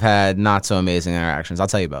interactions and I've had not so amazing interactions. I'll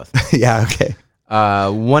tell you both. Yeah, okay.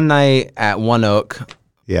 One night at One Oak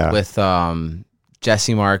with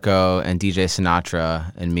Jesse Marco and DJ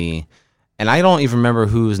Sinatra and me, and I don't even remember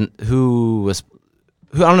who I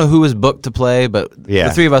don't know who was booked to play, but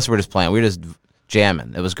the three of us were just playing. We were just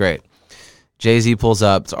jamming. It was great. Jay-Z pulls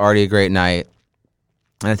up. It's already a great night.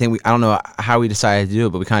 And I think I don't know how we decided to do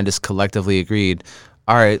it, but we kind of just collectively agreed,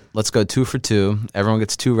 all right, let's go 2 for 2. Everyone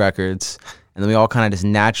gets 2 records. And then we all kind of just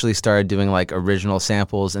naturally started doing like original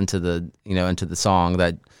samples into the song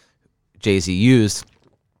that Jay-Z used.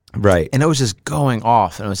 Right. And it was just going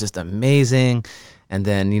off and it was just amazing. And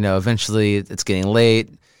then, you know, eventually it's getting late.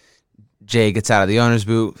 Jay gets out of the owner's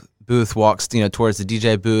booth, walks, you know, towards the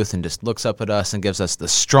DJ booth and just looks up at us and gives us the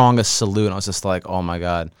strongest salute. And I was just like, oh my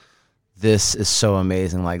God, this is so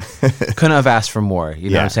amazing. Like, couldn't have asked for more. You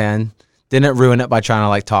know what I'm saying? Didn't ruin it by trying to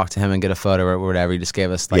like talk to him and get a photo or whatever. He just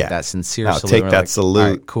gave us like that sincere salute. Take that like, salute. All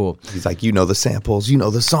right, cool. He's like, you know the samples, you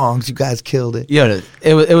know the songs, you guys killed it. Yeah,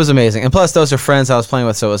 it was amazing. And plus those are friends I was playing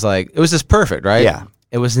with, so it was like, it was just perfect, right? Yeah.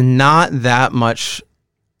 It was not that much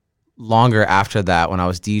longer after that when I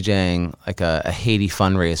was DJing like a Haiti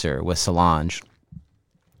fundraiser with Solange.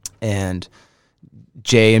 And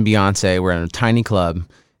Jay and Beyonce were in a tiny club.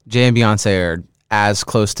 Jay and Beyonce are as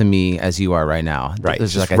close to me as you are right now. Right.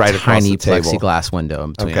 There's just like a right tiny plexiglass window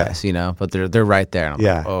in between us, you know, but they're right there. And I'm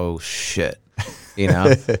Yeah. like, oh shit, you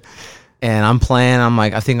know? And I'm playing, I'm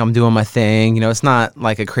like, I think I'm doing my thing. You know, it's not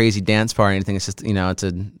like a crazy dance party or anything. It's just, you know, it's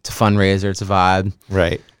a fundraiser, it's a vibe.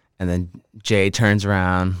 Right. And then Jay turns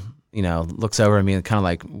around, you know, looks over at me and kind of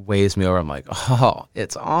like waves me over. I'm like, oh,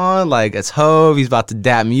 it's on. Like, it's Hove. He's about to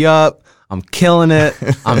dap me up. I'm killing it.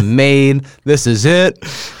 I'm made. This is it.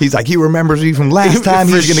 He's like, he remembers me from last time.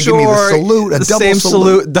 He's going to give me the salute, the double same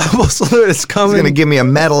salute. double salute is coming. He's going to give me a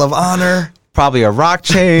medal of honor. Probably a rock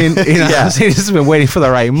chain. You know, Yeah. He's just been waiting for the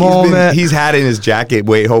right moment. He's had in his jacket,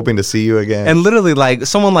 hoping to see you again. And literally, like,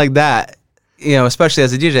 someone like that, you know, especially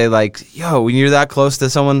as a DJ, like, yo, when you're that close to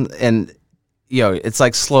someone and, yo, it's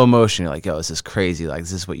like slow motion. You're like, yo, this is crazy. Like,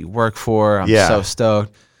 this is what you work for. I'm so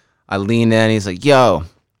stoked. I lean in. He's like, yo,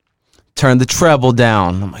 turn the treble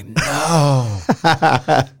down. I'm like, no,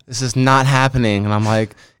 this is not happening. And I'm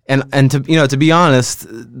like, and to be honest,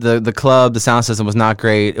 the club, the sound system was not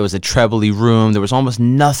great. It was a trebly room. There was almost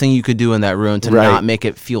nothing you could do in that room to not make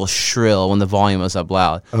it feel shrill when the volume was up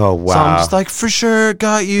loud. Oh, wow. So I'm just like, for sure,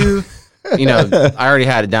 got you. You know, I already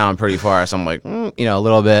had it down pretty far. So I'm like, you know, a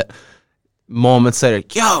little bit. Moments later,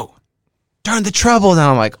 yo, turn the treble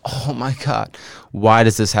down. I'm like, oh my God, why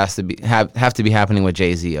does this have to be happening with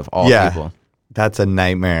Jay-Z of all people? That's a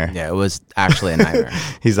nightmare. Yeah, it was actually a nightmare.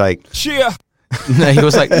 He's like, Yeah. He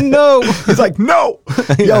was like, no. He's like, no.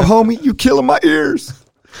 Yo, homie, you killing my ears.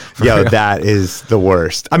 Yo, that is the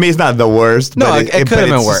worst. I mean, it's not the worst. No, but it could have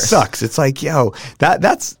been worse. Sucks. It's like, yo,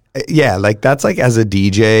 that's like as a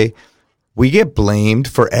DJ, we get blamed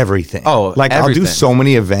for everything. Oh, like everything. I'll do so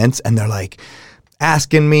many events and they're like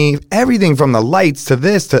asking me everything from the lights to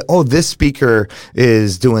this to, oh, this speaker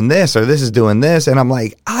is doing this or this is doing this. And I'm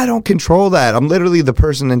like, I don't control that. I'm literally the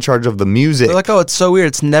person in charge of the music. They're like, oh, it's so weird.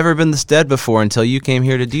 It's never been this dead before until you came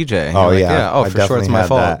here to DJ. And Oh, you're like, yeah. Oh, I for sure, it's definitely my had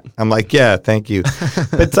fault. that. I'm like, yeah, thank you.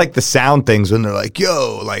 But it's like the sound things when they're like,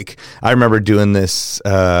 yo, like I remember doing this,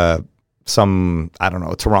 some, I don't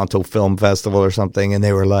know, Toronto Film Festival or something. And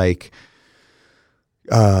they were like,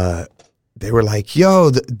 they were like,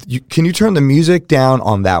 yo, can you turn the music down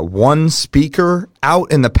on that one speaker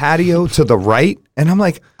out in the patio to the right? And I'm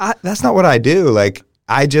like, that's not what I do. Like,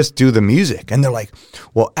 I just do the music. And they're like,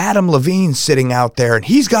 well, Adam Levine's sitting out there and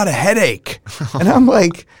he's got a headache. And I'm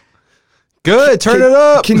like, good, turn it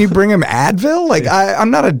up. Can you bring him Advil? Like,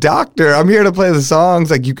 I'm not a doctor. I'm here to play the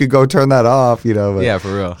songs. Like, you could go turn that off, you know. But yeah,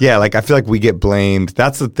 for real. Yeah, like, I feel like we get blamed.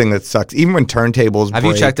 That's the thing that sucks. Even when turntables Have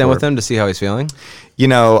you checked in with him to see how he's feeling? You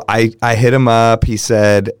know, I hit him up. He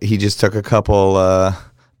said he just took a couple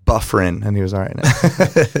Buffrin, and he was all right now.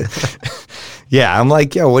 Yeah, I'm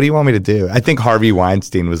like, yo, what do you want me to do? I think Harvey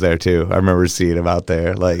Weinstein was there too. I remember seeing him out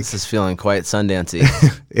there. Like, this is feeling quite Sundancey.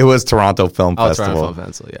 It was Toronto Film Festival. Toronto Film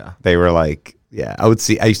Festival, yeah. They were like, yeah, I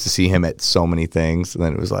used to see him at so many things, and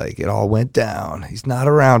then it was like, it all went down. He's not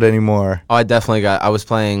around anymore. Oh, I was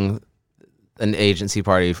playing an agency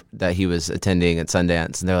party that he was attending at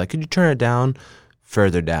Sundance, and they're like, could you turn it down?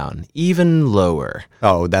 Further down, even lower.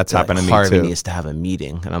 Oh, that's happened to me Harvey too. needs to have a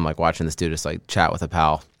meeting, and I'm like watching this dude just like chat with a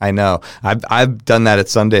pal. I know. I've done that at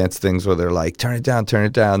Sundance things where they're like, turn it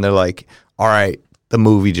down. They're like, all right, the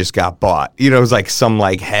movie just got bought. You know, it was like some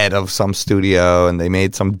like head of some studio, and they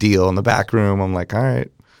made some deal in the back room. I'm like, all right,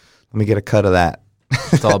 let me get a cut of that.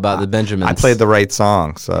 It's all about the Benjamins. I played the right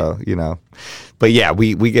song, so you know. But yeah,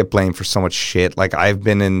 we get blamed for so much shit. Like I've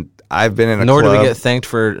been in a Nor club. do we get thanked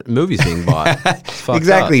for movies being bought.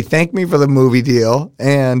 Exactly. Up. Thank me for the movie deal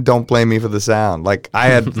and don't blame me for the sound. Like I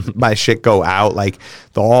had my shit go out, like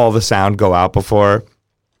all the sound go out before,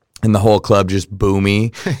 and the whole club just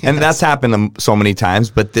boomy. And that's happened so many times,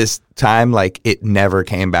 but this time, like, it never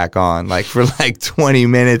came back on. Like, for like 20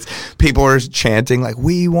 minutes, people were chanting, like,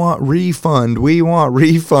 we want refund.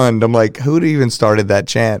 I'm like, who even started that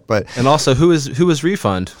chant? But and also, who was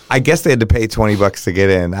refund? I guess they had to pay $20 to get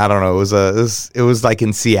in. I don't know. It was like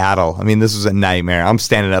in Seattle. I mean, this was a nightmare. I'm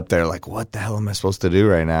standing up there like, what the hell am I supposed to do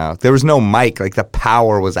right now? There was no mic. Like, the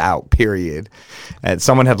power was out, period. And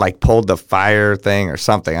someone had like pulled the fire thing or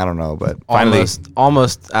something. I don't know, but finally,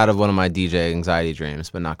 almost out of one of my DJ anxiety dreams,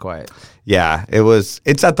 but not quite. Yeah,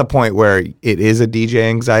 it's at the point where it is a DJ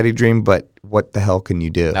anxiety dream, but what the hell can you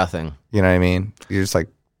do? Nothing. You know what I mean? You're just like,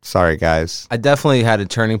 sorry, guys. I definitely had a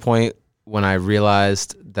turning point when I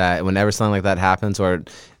realized that whenever something like that happens, or,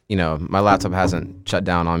 you know, my laptop hasn't shut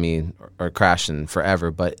down on me or crashed in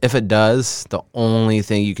forever, but if it does, the only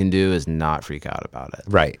thing you can do is not freak out about it.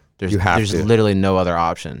 Right. There's literally no other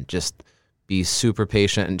option. Just be super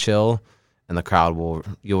patient and chill, and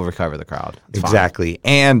you'll recover the crowd. It's exactly.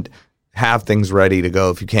 Fine. And have things ready to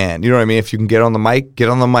go if you can. You know what I mean? If you can get on the mic, get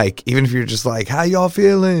on the mic. Even if you're just like, how y'all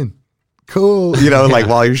feeling? Cool. You know, like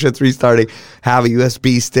while your shit's restarting, have a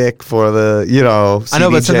USB stick for the, you know, CDJs. I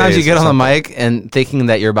know, but sometimes you get on the mic and thinking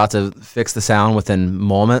that you're about to fix the sound within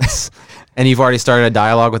moments, and you've already started a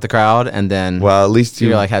dialogue with the crowd, and then well, at least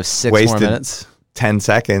you're like have 6 more minutes. 10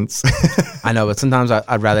 seconds. I know, but sometimes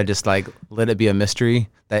I'd rather just like let it be a mystery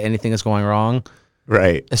that anything is going wrong.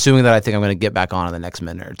 Right. Assuming that I think I'm going to get back on in the next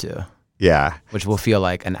minute or two. Yeah. Which will feel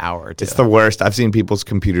like an hour or two. It's the worst. I've seen people's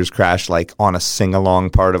computers crash like on a sing-along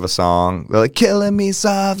part of a song. They're like, killing me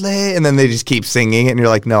softly. And then they just keep singing it. And you're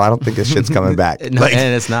like, no, I don't think this shit's coming back. No, like,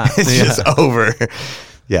 and it's not. It's just over.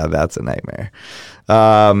 Yeah, that's a nightmare.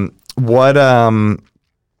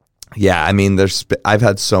 Yeah, I mean, I've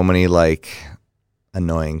had so many like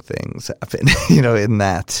annoying things happen, you know, in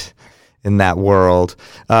that world.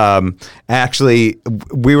 Actually,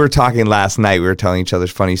 we were talking last night. We were telling each other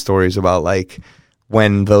funny stories about like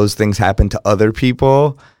when those things happen to other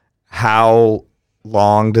people. How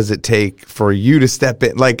long does it take for you to step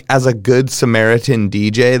in? Like as a good Samaritan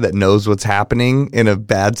DJ that knows what's happening in a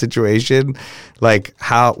bad situation, like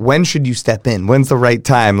when should you step in? When's the right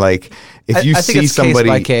time? Like if you see somebody,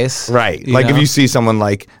 case by case, right? Like if you see someone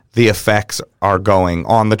like the effects are going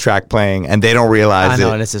on the track playing and they don't realize it.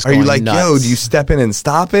 And it's just are you like, nuts. yo, do you step in and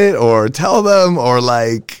stop it or tell them or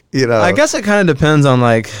like, you know? I guess it kind of depends on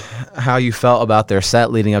like how you felt about their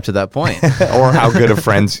set leading up to that point. Or how good of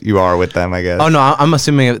friends you are with them, I guess. Oh no, I'm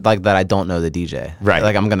assuming like that I don't know the DJ. Right.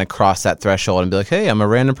 Like I'm going to cross that threshold and be like, hey, I'm a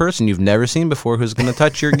random person you've never seen before who's going to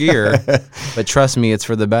touch your gear. But trust me, it's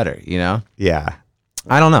for the better, you know? Yeah.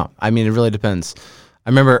 I don't know. I mean, it really depends. I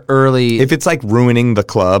remember early. If it's like ruining the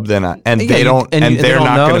club, then they're not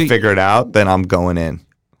going to figure it out, then I'm going in.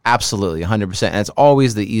 Absolutely, 100%. And it's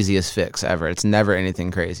always the easiest fix ever. It's never anything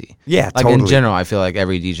crazy. Yeah, like totally. In general, I feel like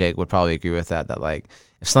every DJ would probably agree with that. That like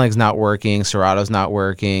if something's not working, Serato's not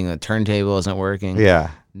working, the turntable isn't working. Yeah.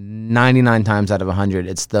 99 times out of 100,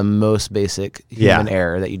 it's the most basic human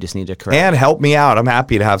error that you just need to correct. And help me out. I'm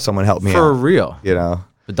happy to have someone help me out. For real. You know.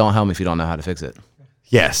 But don't help me if you don't know how to fix it.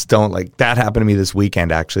 Yes, don't like that happened to me this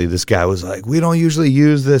weekend. Actually, this guy was like, "We don't usually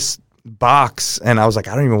use this box," and I was like,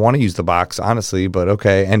 "I don't even want to use the box, honestly, but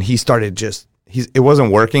okay." And he started it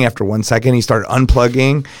wasn't working after 1 second. He started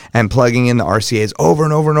unplugging and plugging in the RCAs over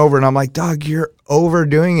and over and over, and I'm like, "Dog, you're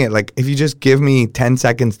overdoing it. Like, if you just give me 10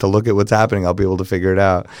 seconds to look at what's happening, I'll be able to figure it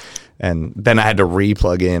out." And then I had to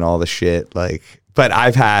re-plug in all the shit. Like, but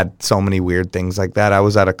I've had so many weird things like that. I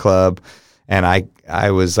was at a club, and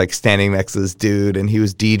I was like standing next to this dude, and he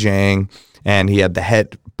was DJing, and he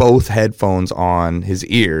had both headphones on his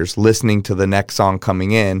ears, listening to the next song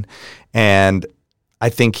coming in, and I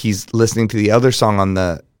think he's listening to the other song on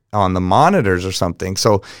the monitors or something.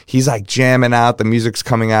 So he's like jamming out. The music's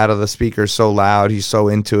coming out of the speakers so loud. He's so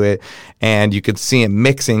into it, and you could see him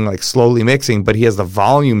mixing, like slowly mixing, but he has the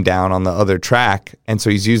volume down on the other track, and so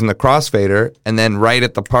he's using the crossfader, and then right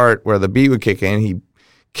at the part where the beat would kick in, he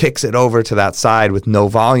kicks it over to that side with no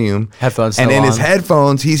volume. Headphones and still in on. his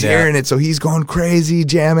headphones, he's hearing it, so he's going crazy,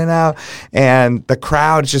 jamming out. And the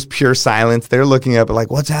crowd's just pure silence. They're looking up like,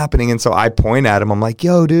 what's happening? And so I point at him. I'm like,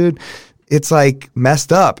 yo, dude, it's like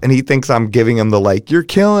messed up. And he thinks I'm giving him the like, you're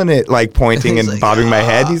killing it, like pointing and like, bobbing my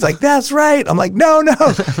head. He's like, that's right. I'm like, no.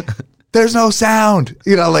 There's no sound.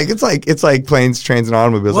 You know, like it's like planes, trains, and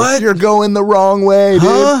automobiles. What? Like, you're going the wrong way, dude.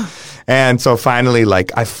 Huh? And so finally,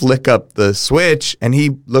 like, I flick up the switch, and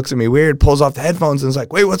he looks at me weird, pulls off the headphones, and is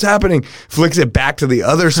like, wait, what's happening? Flicks it back to the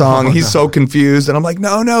other song. He's so confused. And I'm like,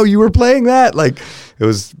 no, you were playing that. Like, it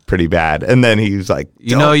was pretty bad. And then he was like,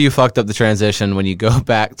 You know you fucked up the transition when you go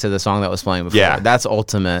back to the song that was playing before. Yeah. That's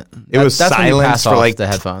ultimate. It was that's when you silence pass for off like the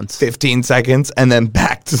headphones. 15 seconds, and then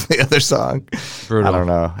back to the other song. Brutal. I don't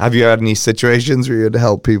know. Have you had any situations where you had to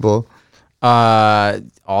help people?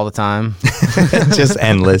 All the time. Just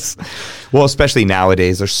endless. Well, especially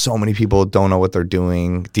nowadays, there's so many people who don't know what they're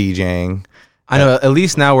doing, DJing. I know. At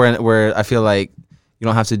least now where I feel like you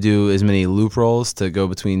don't have to do as many loop rolls to go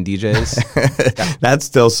between DJs. That's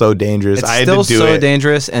still so dangerous. It's I had still to do so it.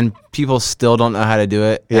 dangerous, and people still don't know how to do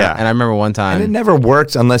it. Yeah. And I remember one time. And it never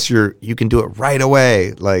works unless you can do it right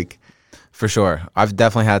away. Like, for sure. I've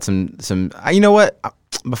definitely had some. You know what?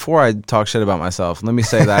 Before I talk shit about myself, let me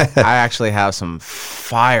say that I actually have some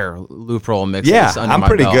fire loop roll mixes. yeah, under I'm my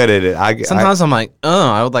pretty belt. good at it. Sometimes I'm like,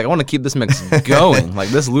 I want to keep this mix going. Like,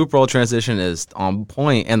 this loop roll transition is on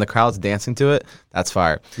point, and the crowd's dancing to it. That's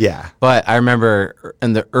fire. Yeah. But I remember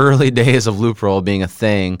in the early days of loop roll being a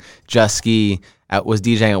thing, Just Ski was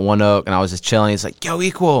DJing at One Oak, and I was just chilling. He's like, yo,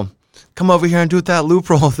 Equal, come over here and do that loop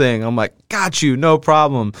roll thing. I'm like, got you, no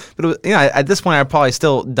problem. But it was, at this point, I'd probably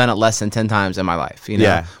still done it less than 10 times in my life,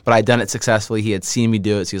 Yeah. But I'd done it successfully. He had seen me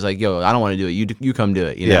do it, so he was like, yo, I don't want to do it. You come do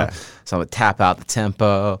it, Yeah. So I would tap out the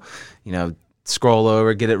tempo, scroll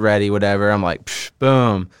over, get it ready, whatever. I'm like, psh,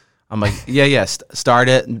 boom. I'm like, yeah, start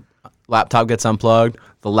it. Laptop gets unplugged.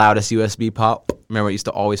 The loudest USB pop. Remember, it used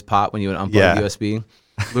to always pop when you would unplug the USB.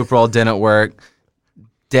 Loop roll didn't work.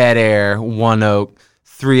 Dead air, One Oak.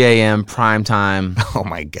 3 a.m. prime time. Oh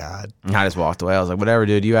my God. And I just walked away. I was like, whatever,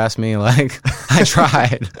 dude. You asked me. Like, I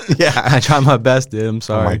tried. Yeah. I tried my best, dude. I'm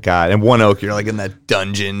sorry. Oh my God. And One Oak, you're like in that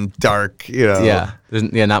dungeon, dark, Yeah. There's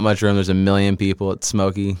not much room. There's a million people. It's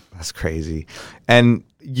smoky. That's crazy. And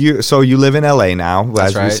you live in LA now, That's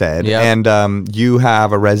as we right. said. Yep. And you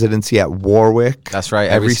have a residency at Warwick. That's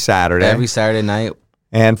right. Every Saturday. Every Saturday night.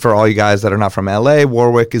 And for all you guys that are not from LA,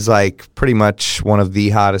 Warwick is like pretty much one of the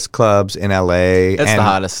hottest clubs in LA. It's the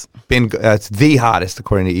hottest. It's the hottest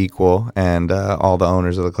according to Equal and all the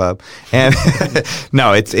owners of the club. And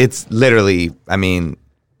no, it's literally, I mean,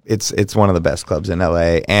 it's one of the best clubs in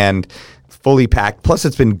LA and fully packed. Plus,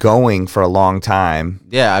 it's been going for a long time.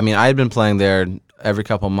 Yeah, I mean, I had been playing there every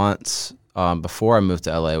couple months before I moved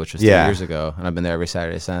to LA, which was 2 years ago, and I've been there every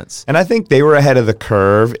Saturday since. And I think they were ahead of the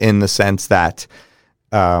curve in the sense that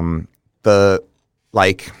the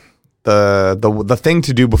thing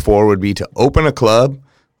to do before would be to open a club,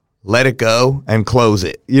 let it go, and close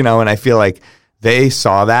it. And I feel like they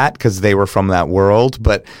saw that because they were from that world,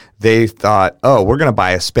 but they thought, oh, we're going to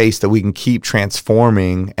buy a space that we can keep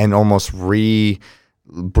transforming and almost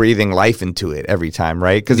breathing life into it every time,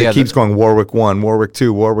 right? Because it keeps going Warwick 1, Warwick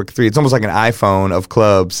 2, Warwick 3. It's almost like an iPhone of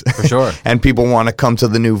clubs. For sure. And people want to come to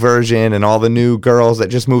the new version and all the new girls that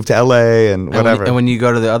just moved to LA and whatever. And when you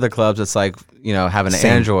go to the other clubs, it's like, having an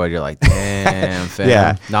Android, you're like, damn, fam.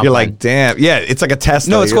 Yeah. Not You're fun. like, damn. Yeah, it's like a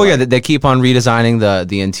Tesla. No, it's You're cool. like- Yeah, they keep on redesigning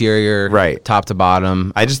the interior, Right. top to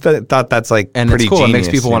bottom. I just thought that's like And pretty it's cool. genius,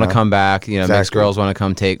 It makes people want to come back. Makes Exactly. girls want to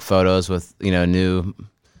come take photos with new,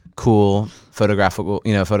 cool photograph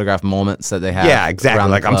moments that they have. Yeah, exactly. around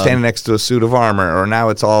the Like I'm club. standing next to a suit of armor, or now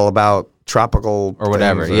it's all about tropical or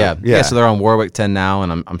whatever. things Yeah. So they're on Warwick 10 now,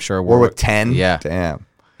 and I'm sure Warwick 10. Yeah, damn.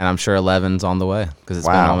 And I'm sure 11's on the way because it's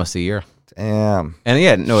been almost a year. Damn. And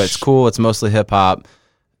yeah, no, it's cool. It's mostly hip hop.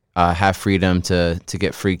 Have freedom to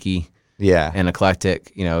get freaky. Yeah. And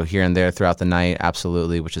eclectic, here and there throughout the night,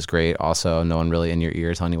 absolutely, which is great. Also, no one really in your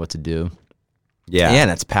ear telling you what to do. Yeah.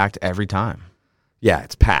 And it's packed every time. Yeah,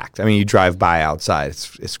 it's packed. I mean, you drive by outside.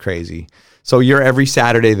 It's crazy. So you're every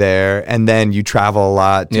Saturday there, and then you travel a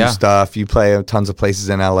lot, do stuff. You play tons of places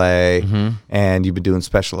in LA, and you've been doing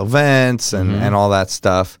special events and all that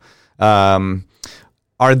stuff.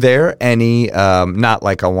 Are there any, not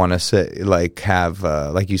like I want to say, like have,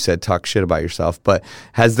 like you said, talk shit about yourself, but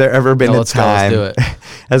has there ever been a time,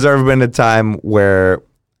 has there ever been a time where,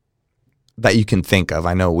 that you can think of,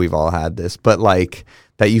 I know we've all had this, but like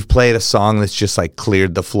that you've played a song that's just like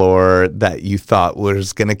cleared the floor that you thought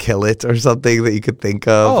was going to kill it or something that you could think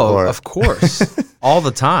of? Oh, of course. All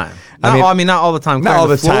the time. Not all the time not all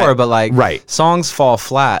the floor, time, but like songs fall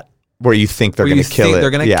flat. Where you think they're going to kill it. They're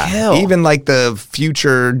going to kill. Even like the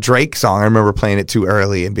future Drake song, I remember playing it too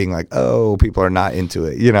early and being like, oh, people are not into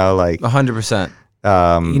it. Like 100%.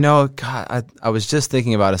 God, I was just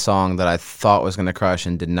thinking about a song that I thought was going to crush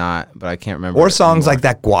and did not, but I can't remember. Or songs like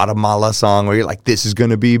that Guatemala song where you're like, this is going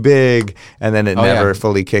to be big, and then it never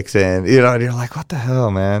fully kicks in. And you're like, what the hell,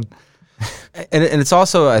 man? And it's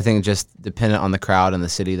also, I think, just dependent on the crowd and the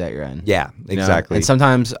city that you're in. Yeah, exactly. And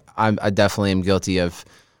sometimes I definitely am guilty of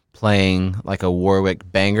playing like a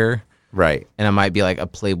Warwick banger. Right. And it might be like a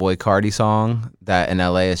Playboi Carti song that in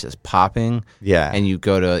LA is just popping. Yeah. And you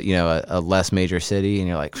go to, a less major city and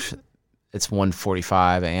you're like, it's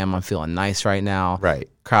 1:45 a.m. I'm feeling nice right now. Right.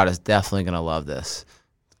 Crowd is definitely going to love this.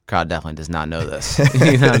 Crowd definitely does not know this.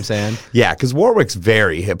 You know what I'm saying? Yeah, because Warwick's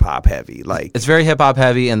very hip hop heavy. Like it's very hip hop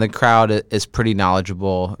heavy, and the crowd is pretty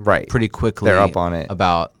knowledgeable. Right. Pretty quickly. They're up on it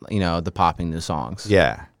about the popping new songs.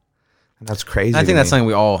 Yeah. That's crazy. And I think that's something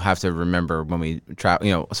we all have to remember when we travel.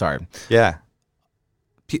 Yeah.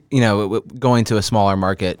 Going to a smaller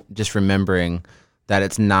market, just remembering that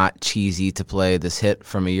it's not cheesy to play this hit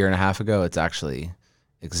from a year and a half ago. It's actually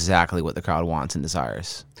exactly what the crowd wants and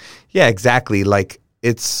desires. Yeah, exactly. Like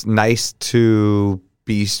it's nice to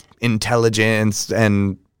be intelligent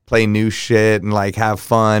and play new shit and like have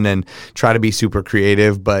fun and try to be super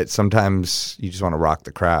creative, but sometimes you just want to rock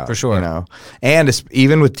the crowd. For sure. And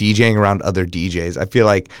even with DJing around other DJs, I feel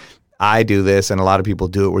like I do this and a lot of people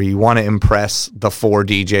do it where you want to impress the 4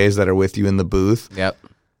 DJs that are with you in the booth. Yep.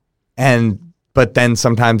 But then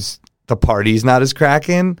sometimes the party's not as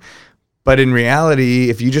cracking. But in reality,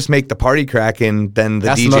 if you just make the party cracking, then the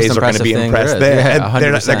DJs are going to be impressed there. Yeah, and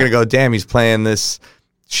they're going to go, damn, he's playing this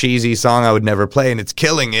cheesy song I would never play and it's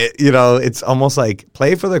killing it. It's almost like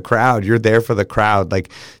play for the crowd. You're there for the crowd. Like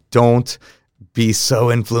don't be so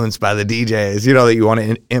influenced by the DJs, that you want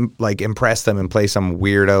to impress them and play some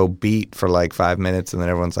weirdo beat for like 5 minutes and then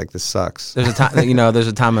everyone's like, this sucks. There's a time, there's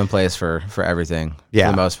a time and place for everything. Yeah,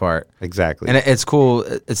 for the most part. Exactly. And it's cool.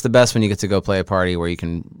 It's the best when you get to go play a party where you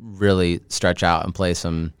can really stretch out and play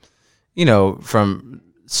some, from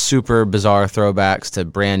super bizarre throwbacks to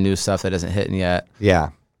brand new stuff that isn't hitting yet.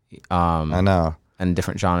 Yeah. I know. And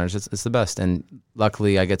different genres. It's the best. And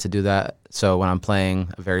luckily I get to do that. So when I'm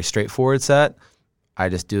playing a very straightforward set, I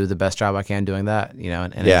just do the best job I can doing that,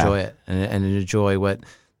 and enjoy it and enjoy what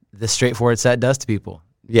this straightforward set does to people.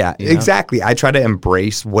 Yeah, exactly. I try to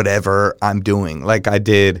embrace whatever I'm doing. Like I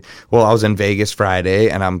was in Vegas Friday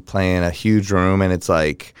and I'm playing a huge room and it's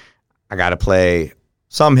like, I got to play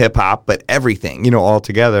some hip hop, but everything, all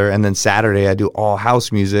together. And then Saturday I do all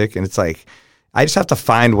house music and it's like, I just have to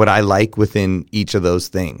find what I like within each of those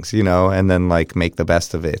things, and then like make the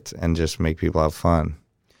best of it and just make people have fun.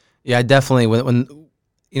 Yeah, I definitely, when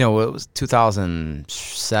it was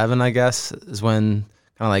 2007, I guess, is when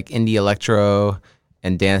kind of like indie electro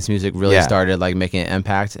and dance music really started like making an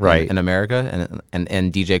impact in America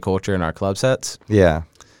and DJ culture in our club sets. Yeah.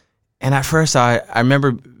 And at first I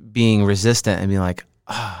remember being resistant and being like,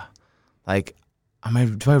 do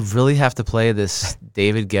I really have to play this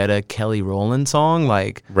David Guetta, Kelly Rowland song?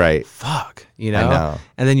 Like, fuck, I know.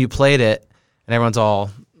 And then you played it, and everyone's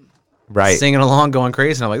all singing along, going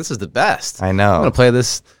crazy. And I'm like, this is the best. I know. I'm gonna play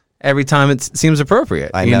this every time it seems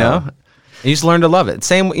appropriate. I know. And you just learn to love it.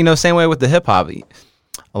 Same way with the hip hop.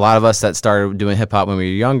 A lot of us that started doing hip hop when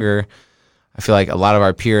we were younger, I feel like a lot of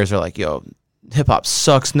our peers are like, yo, hip hop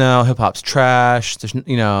sucks now. Hip hop's trash. There's,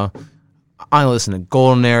 I listen to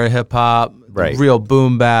golden era hip hop, real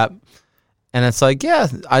boom bap, and it's like, yeah,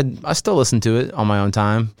 I still listen to it on my own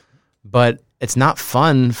time, but it's not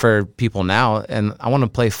fun for people now, and I want to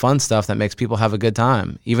play fun stuff that makes people have a good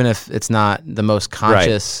time, even if it's not the most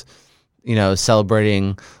conscious,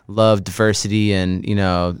 celebrating love, diversity, and,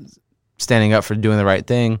 standing up for doing the right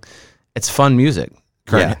thing. It's fun music,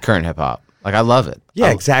 current hip hop. Like, I love it.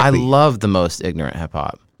 Yeah, exactly. I love the most ignorant hip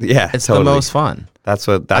hop. Yeah, it's totally. the most fun. That's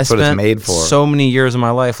what it's made for. So many years of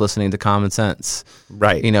my life listening to Common Sense,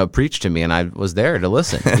 right? Preach to me, and I was there to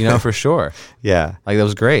listen. For sure. Yeah, like that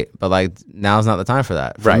was great. But like now's not the time for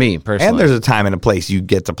that for me personally. And there's a time and a place you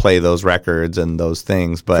get to play those records and those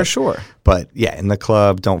things. But for sure. But yeah, in the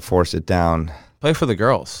club, don't force it down. Play for the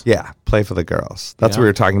girls. Yeah, play for the girls. That's what we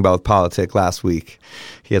were talking about with Politic last week.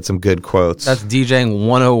 He had some good quotes. That's DJing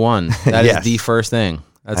 101. That is the first thing.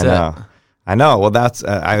 That's it. I know. Well, that's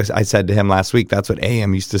I said to him last week. That's what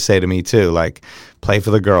AM used to say to me too. Like, play for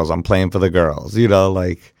the girls. I'm playing for the girls. We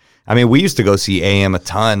used to go see AM a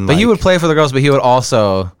ton. But he would play for the girls, but he would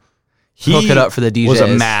also hook it up for the DJs. He was a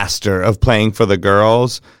master of playing for the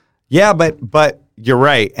girls. Yeah, but you're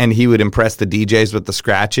right. And he would impress the DJs with the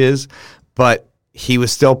scratches, but he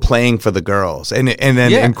was still playing for the girls and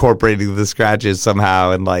then incorporating the scratches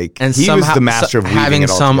somehow. And he was the master of weaving having it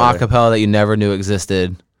all some together. acapella that you never knew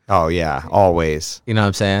existed. Oh yeah, always. You know what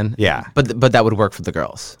I'm saying? Yeah. But that would work for the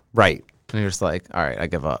girls. Right. And you're just like, all right, I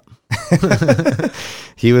give up.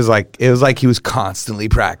 It was like he was constantly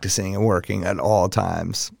practicing and working at all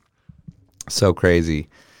times. So crazy.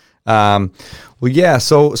 So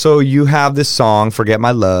you have this song "Forget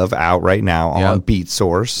My Love" out right now on Beat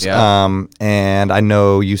Source. And I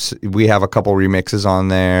know we have a couple remixes on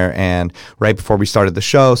there, and right before we started the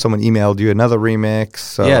show, someone emailed you another remix.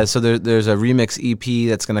 So there's a remix EP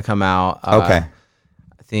that's going to come out. Okay.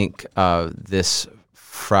 I think this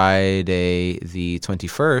Friday the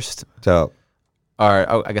 21st. Dope.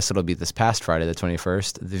 Or I guess it'll be this past Friday the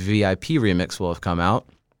 21st. The VIP remix will have come out.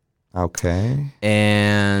 Okay.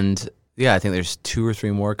 And I think there's 2 or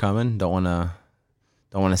 3 more coming. Don't want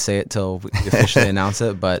to say it till we officially announce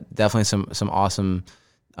it, but definitely some awesome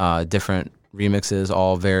different remixes,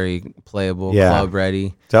 all very playable, club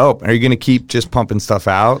ready. Dope. Are you going to keep just pumping stuff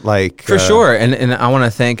out? For sure. And I want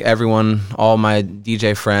to thank everyone, all my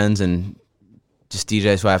DJ friends and just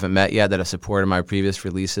DJs who I haven't met yet that have supported my previous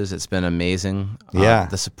releases. It's been amazing.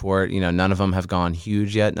 The support, none of them have gone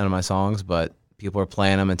huge yet, none of my songs, but people are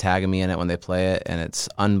playing them and tagging me in it when they play it, and it's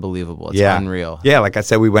unbelievable. It's unreal. Yeah, like I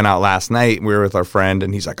said, we went out last night. We were with our friend,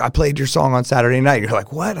 and he's like, "I played your song on Saturday night." You're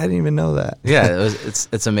like, "What? I didn't even know that." Yeah,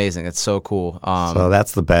 it's amazing. It's so cool. So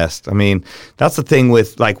that's the best. I mean, that's the thing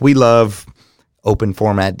with we love open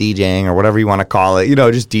format DJing or whatever you want to call it.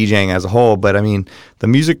 Just DJing as a whole. But I mean, the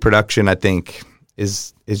music production, I think,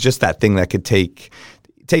 is just that thing that could take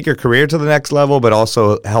your career to the next level, but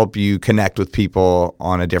also help you connect with people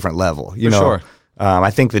on a different level. Sure.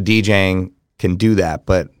 I think the DJing can do that,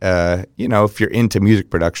 but if you're into music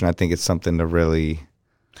production, I think it's something to really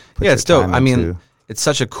put it's your dope. time I mean, into. It's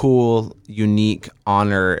such a cool, unique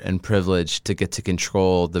honor and privilege to get to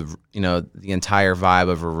control the entire vibe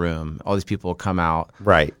of a room. All these people come out.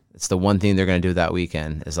 Right. It's the one thing they're going to do that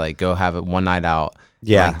weekend is go have it one night out.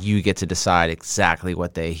 Yeah. You get to decide exactly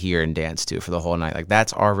what they hear and dance to for the whole night.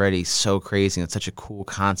 That's already so crazy. It's such a cool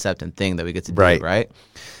concept and thing that we get to do, right?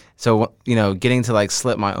 So, getting to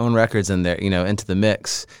slip my own records in there, into the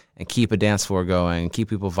mix and keep a dance floor going, keep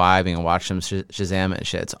people vibing and watch them Shazam it and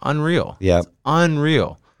shit. It's unreal. Yeah. It's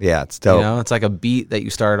unreal. Yeah, it's dope. It's like a beat that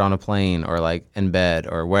you started on a plane or in bed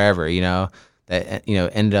or wherever, that,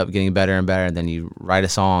 ended up getting better and better. And then you write a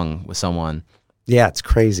song with someone. Yeah, it's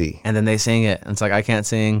crazy. And then they sing it. And it's I can't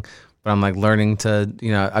sing, but I'm learning to,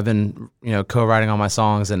 I've been, co-writing all my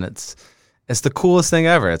songs, and it's the coolest thing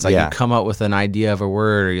ever. It's you come up with an idea of a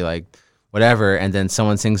word or you whatever, and then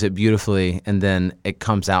someone sings it beautifully, and then it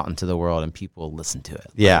comes out into the world and people listen to it.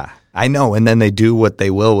 Yeah, I know. And then they do what they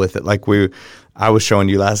will with it. I was showing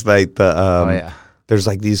you last night, there's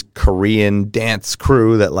these Korean dance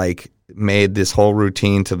crew that made this whole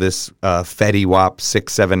routine to this Fetty Wap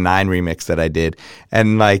 679 remix that I did.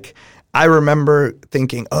 And I remember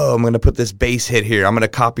thinking, oh, I'm going to put this bass hit here. I'm going to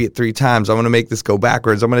copy it 3 times. I'm going to make this go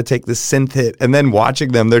backwards. I'm going to take this synth hit. And then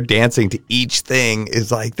watching them, they're dancing to each thing is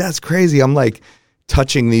that's crazy. I'm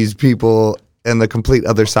touching these people in the complete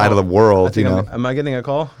other side of the world, Am I getting a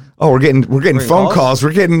call? Oh, we're getting phone calls.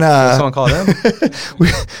 We're getting someone call them.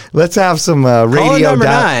 Let's have some radio. Caller number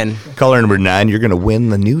 9. Caller number 9. You're going to win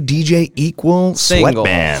the new DJ Equal Single.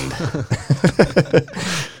 sweatband.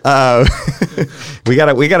 We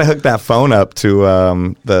gotta hook that phone up to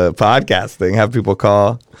the podcast thing. Have people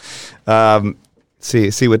call.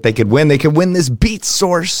 See what they could win. They could win this Beat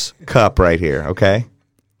Source cup right here. Okay,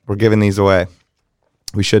 we're giving these away.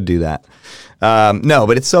 We should do that. No,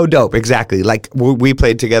 but it's so dope. Exactly. Like we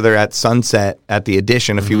played together at Sunset at the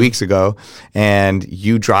Edition a few weeks ago, and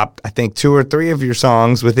you dropped, I think, 2 or 3 of your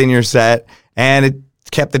songs within your set, and it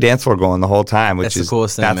kept the dance floor going the whole time, which That's is the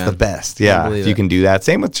coolest thing, that's man. the best. Yeah, if you can do that.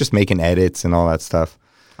 Same with just making edits and all that stuff.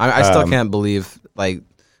 I still can't believe like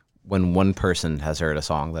when one person has heard a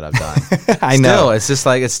song that I've done. I know. Still, it's just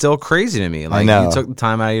like it's still crazy to me. Like know. you took the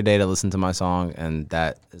time out of your day to listen to my song, and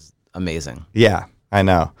that is amazing. Yeah, I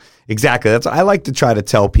know. Exactly. That's I like to try to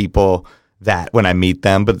tell people that when I meet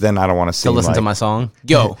them, but then I don't want to seem To listen to like- my song,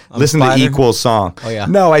 yo, I'm listen Spider. to Equal's song. Oh, yeah.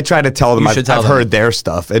 No, I try to tell them You I've, should tell I've them. heard their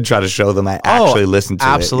stuff and try to show them I actually listen to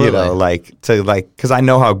absolutely. it. You know, because I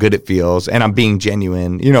know how good it feels, and I'm being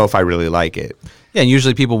genuine. You know, if I really like it. Yeah, and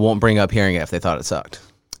usually people won't bring up hearing it if they thought it sucked.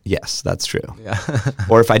 Yes, that's true. Yeah.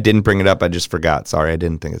 Or if I didn't bring it up, I just forgot. Sorry, I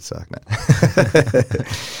didn't think it sucked.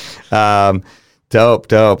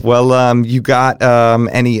 Dope. Well, you got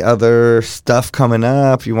any other stuff coming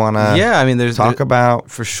up you want to Yeah, I mean, there's talk about?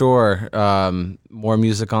 for sure. More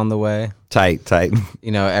music on the way. Tight.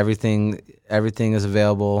 You know, everything is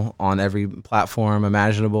available on every platform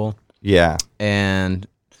imaginable. Yeah. And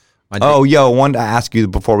my Oh, yo, wanted to ask you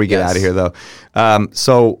before we get Yes. out of here, though.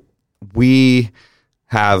 So we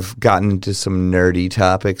have gotten into some nerdy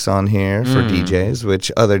topics on here for DJs,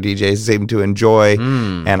 which other DJs seem to enjoy,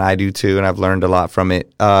 and I do too, and I've learned a lot from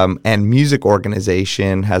it. And music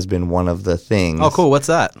organization has been one of the things. Oh, cool. What's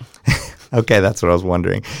that? Okay, that's what I was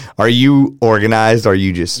wondering. Are you organized, or are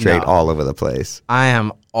you just straight No. all over the place? I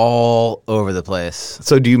am all over the place.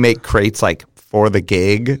 So do you make crates like for the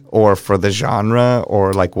gig or for the genre,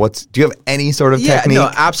 or like do you have any sort of technique? No,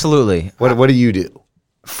 absolutely. What do you do?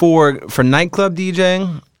 For nightclub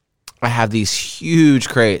DJing, I have these huge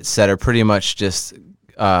crates that are pretty much just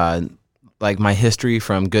like my history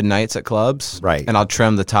from good nights at clubs. Right. And I'll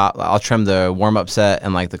trim the warm up set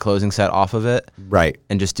and like the closing set off of it. Right.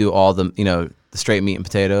 And just do all the the straight meat and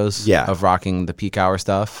potatoes of rocking the peak hour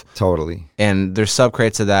stuff. Totally. And there's sub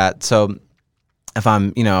crates of that. So if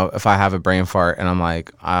if I have a brain fart and I'm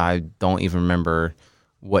like, I don't even remember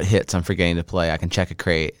what hits I'm forgetting to play, I can check a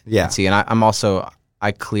crate. Yeah. And see, and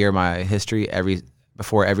I clear my history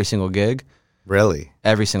before every single gig. Really?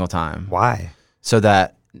 Every single time. Why? So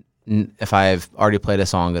that if I've already played a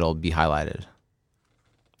song, it'll be highlighted. Do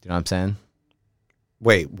you know what I'm saying?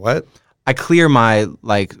 Wait, what? I clear my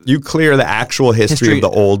You clear the actual history of the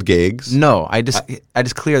old gigs? No, I just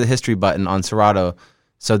clear the history button on Serato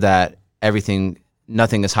so that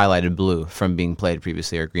nothing is highlighted blue from being played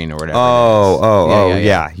previously or green or whatever.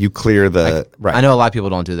 Yeah. You clear the right. I know a lot of people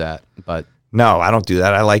don't do that, but No, I don't do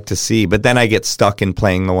that. I like to see, but then I get stuck in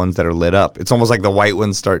playing the ones that are lit up. It's almost like the white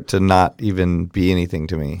ones start to not even be anything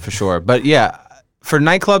to me. for sure. But yeah, for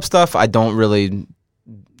nightclub stuff, I don't really,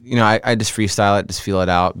 I just freestyle it, just feel it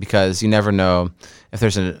out, because you never know if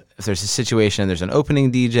there's a situation, there's an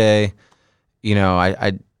opening DJ.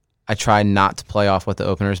 I try not to play off what the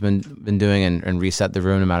opener's been doing and reset the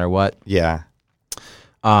room no matter what. Yeah.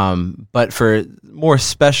 But for more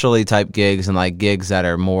specialty type gigs and like gigs that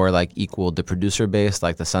are more like equal to producer based,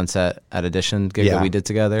 like the Sunset at Edition gig that we did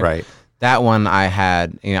together. Right. That one I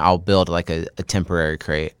had, I'll build like a temporary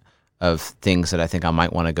crate of things that I think I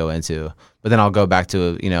might want to go into, but then I'll go back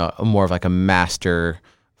to, a more of like a master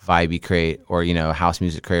vibey crate or, house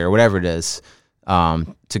music crate or whatever it is,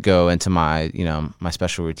 to go into my, my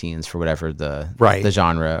special routines for whatever the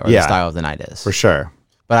genre or the style of the night is. For sure.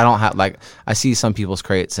 But I don't have I see some people's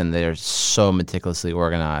crates and they're so meticulously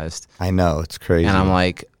organized. I know, it's crazy. And I'm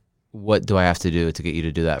like, what do I have to do to get you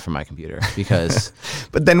to do that for my computer? Because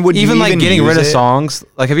but then would even you like getting rid of it? songs,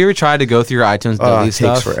 like have you ever tried to go through your iTunes and delete it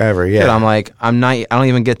stuff? takes forever, yeah. Dude, I'm like, I don't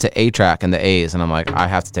even get to A track and the A's, and I'm like, I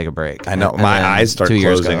have to take a break. I know, And my then eyes start 2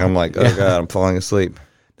 years closing. ago- I'm like, oh Yeah. God, I'm falling asleep.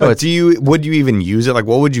 No, But would you even use it? Like,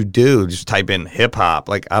 what would you do? Just type in hip hop?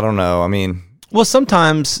 Like, I don't know. I mean, Well,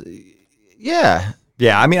 sometimes, yeah.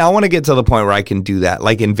 yeah, I mean, I want to get to the point where I can do that.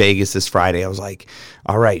 Like in Vegas this Friday, I was like,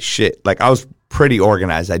 all right, shit. Like, I was pretty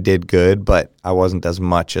organized. I did good, but I wasn't as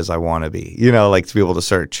much as I want to be. Like to be able to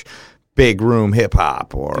search big room hip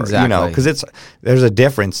hop or, Exactly. because there's a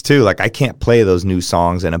difference too. Like, I can't play those new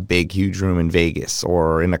songs in a big, huge room in Vegas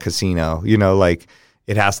or in a casino. Like,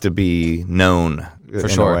 it has to be known in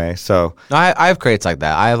sure. a way. So, No, I have crates like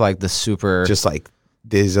that. I have like the super. just like,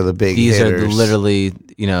 these are the big These hitters. are literally,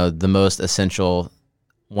 the most essential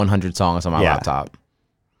 100 songs on my Yeah. laptop.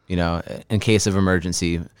 In case of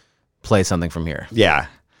emergency, play something from here. Yeah.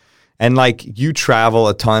 And like, you travel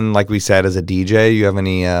a ton, like we said, as a DJ. You have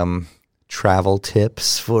any travel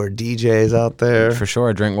tips for DJs out there? For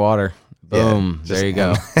sure, drink water. Boom. There you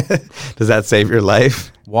go. Does that save your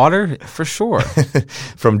life? Water, for sure.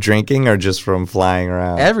 From drinking or just from flying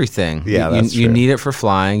around? Everything. Yeah, that's you true. need it for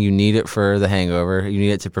flying. You need it for the hangover. You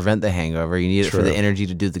need it to prevent the hangover. You need it for True. the energy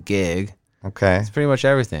to do the gig. Okay. It's pretty much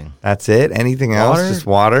everything. That's it? Anything else? Water? Just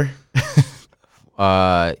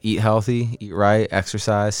water? Eat healthy, eat right,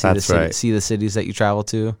 exercise. See the cities that you travel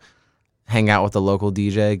to. Hang out with the local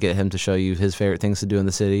DJ. Get him to show you his favorite things to do in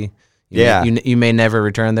the city. You may never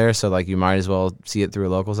return there, so like you might as well see it through a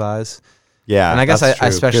local's eyes. Yeah, and I guess that's I true.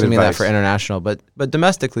 especially Good mean that advice. for international, but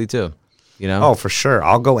domestically too. You know? Oh, for sure.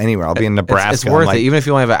 I'll go anywhere. I'll be in Nebraska. It's worth I'm it, even if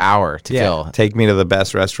you only have an hour to kill. Take me to the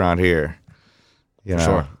best restaurant here. You know?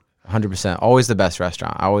 Sure. 100%. Always the best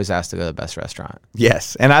restaurant. I always ask to go to the best restaurant.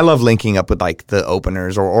 Yes. And I love linking up with like the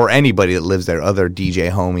openers or anybody that lives there, other DJ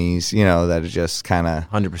homies, you know, that just kind of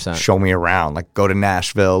 100%. show me around. Like go to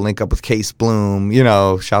Nashville, link up with Case Bloom, you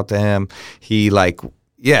know, shout to him. He like,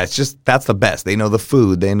 yeah, it's just, that's the best. They know the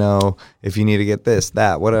food. They know if you need to get this,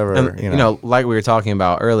 that, whatever. And, you know, like we were talking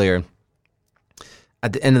about earlier,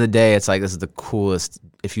 at the end of the day, it's like, this is the coolest,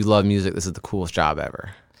 if you love music, this is the coolest job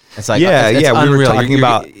ever. It's like, it's we were unreal. talking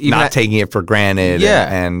about not taking it for granted.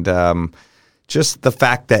 Yeah. And just the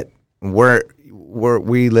fact that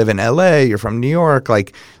we live in LA, you're from New York,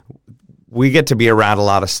 like we get to be around a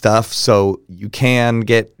lot of stuff. So you can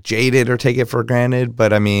get jaded or take it for granted.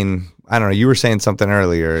 But I mean, I don't know. You were saying something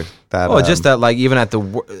earlier that. Oh, just that, like, even at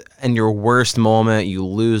in your worst moment, you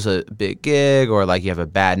lose a big gig, or like you have a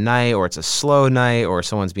bad night, or it's a slow night, or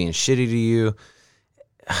someone's being shitty to you.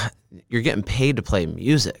 You're getting paid to play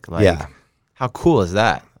music. Like, yeah. How cool is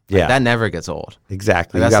that? Like, Yeah. that never gets old.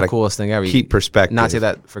 Exactly. Like, that's the coolest thing ever. Keep perspective. Not take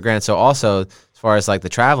that for granted. So also, as far as like the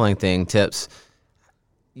traveling thing, tips,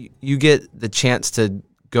 you get the chance to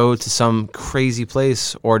go to some crazy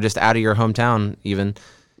place or just out of your hometown even,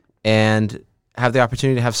 and have the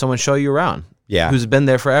opportunity to have someone show you around. Yeah. Who's been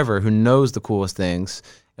there forever, who knows the coolest things,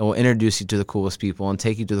 and will introduce you to the coolest people and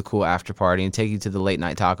take you to the cool after party and take you to the late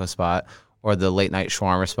night taco spot or the late night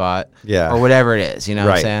shawarma spot. Yeah. Or whatever it is, you know what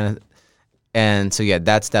I'm Right. saying? And so, yeah,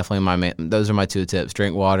 that's definitely those are my two tips: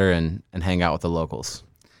 drink water and hang out with the locals.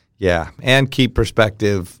 Yeah. And keep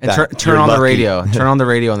perspective. And that turn you're on the lucky. radio. Turn on the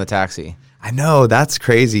radio in the taxi. I know, that's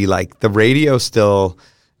crazy. Like the radio still,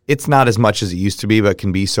 it's not as much as it used to be, but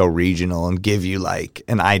can be so regional and give you like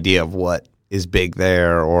an idea of what is big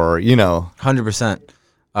there, or, you know. 100%.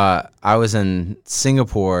 I was in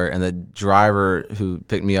Singapore, and the driver who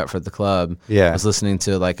picked me up for the club was listening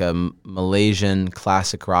to like a Malaysian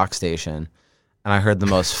classic rock station, and I heard the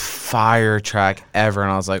most fire track ever,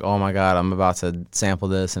 and I was like, oh my God, I'm about to sample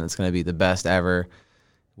this, and it's going to be the best ever.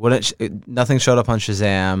 Nothing showed up on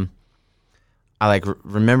Shazam. I like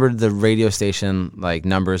remembered the radio station like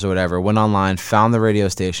numbers or whatever, went online, found the radio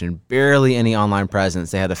station, barely any online presence.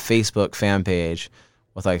 They had a Facebook fan page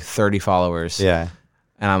with like 30 followers. Yeah.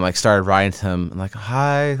 And I'm like, started writing to him. I'm like,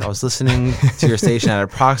 hi, I was listening to your station at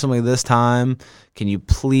approximately this time. Can you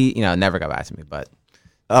please, never got back to me, but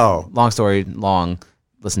long story long,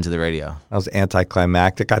 listen to the radio. That was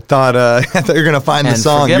anticlimactic. I thought you were gonna find the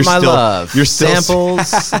song. Forget You're My still, Love. You're still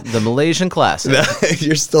Samples, the Malaysian classic.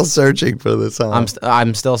 You're still searching for the song.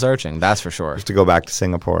 I'm still searching. That's for sure. To go back to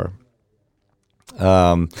Singapore.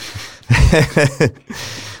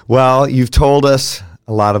 Well, you've told us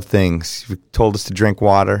a lot of things. You've told us to drink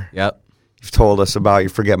water. Yep. You've told us about You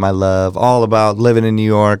Forget My Love, all about living in New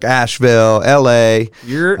York, Asheville, LA.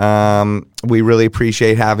 We really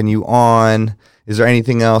appreciate having you on. Is there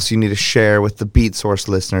anything else you need to share with the Beat Source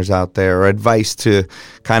listeners out there, or advice to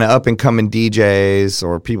kind of up-and-coming DJs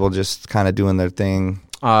or people just kind of doing their thing?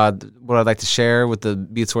 What I'd like to share with the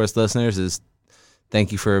Beat Source listeners is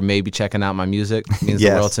thank you for maybe checking out my music. It means the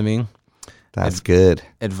world to me. That's good.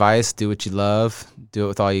 Advice, do what you love. Do it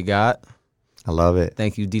with all you got. I love it.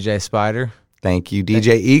 Thank you, DJ Spider. Thank you,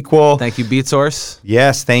 DJ Equal. Thank you, Beat Source.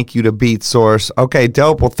 Yes, thank you to Beat Source. Okay,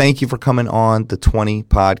 dope. Well, thank you for coming on the 20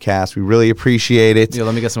 podcast. We really appreciate it. Yo,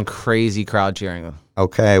 let me get some crazy crowd cheering.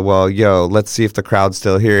 Okay, well, let's see if the crowd's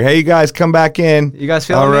still here. Hey, you guys, come back in. You guys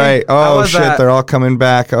feeling all right. me? Oh, shit, they're all coming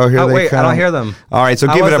back. Oh, here they wait, come. I don't hear them. All right, so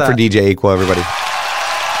give it up for DJ Equal, everybody.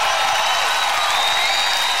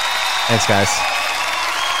 Thanks, guys.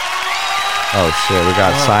 Oh, shit, we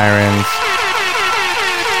got sirens.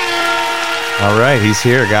 All right, he's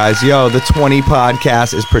here, guys. Yo, the 20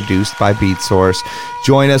 podcast is produced by Beat Source.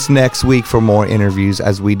 Join us next week for more interviews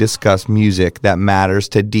as we discuss music that matters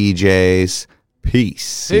to DJs. Peace.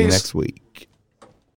 See you next week.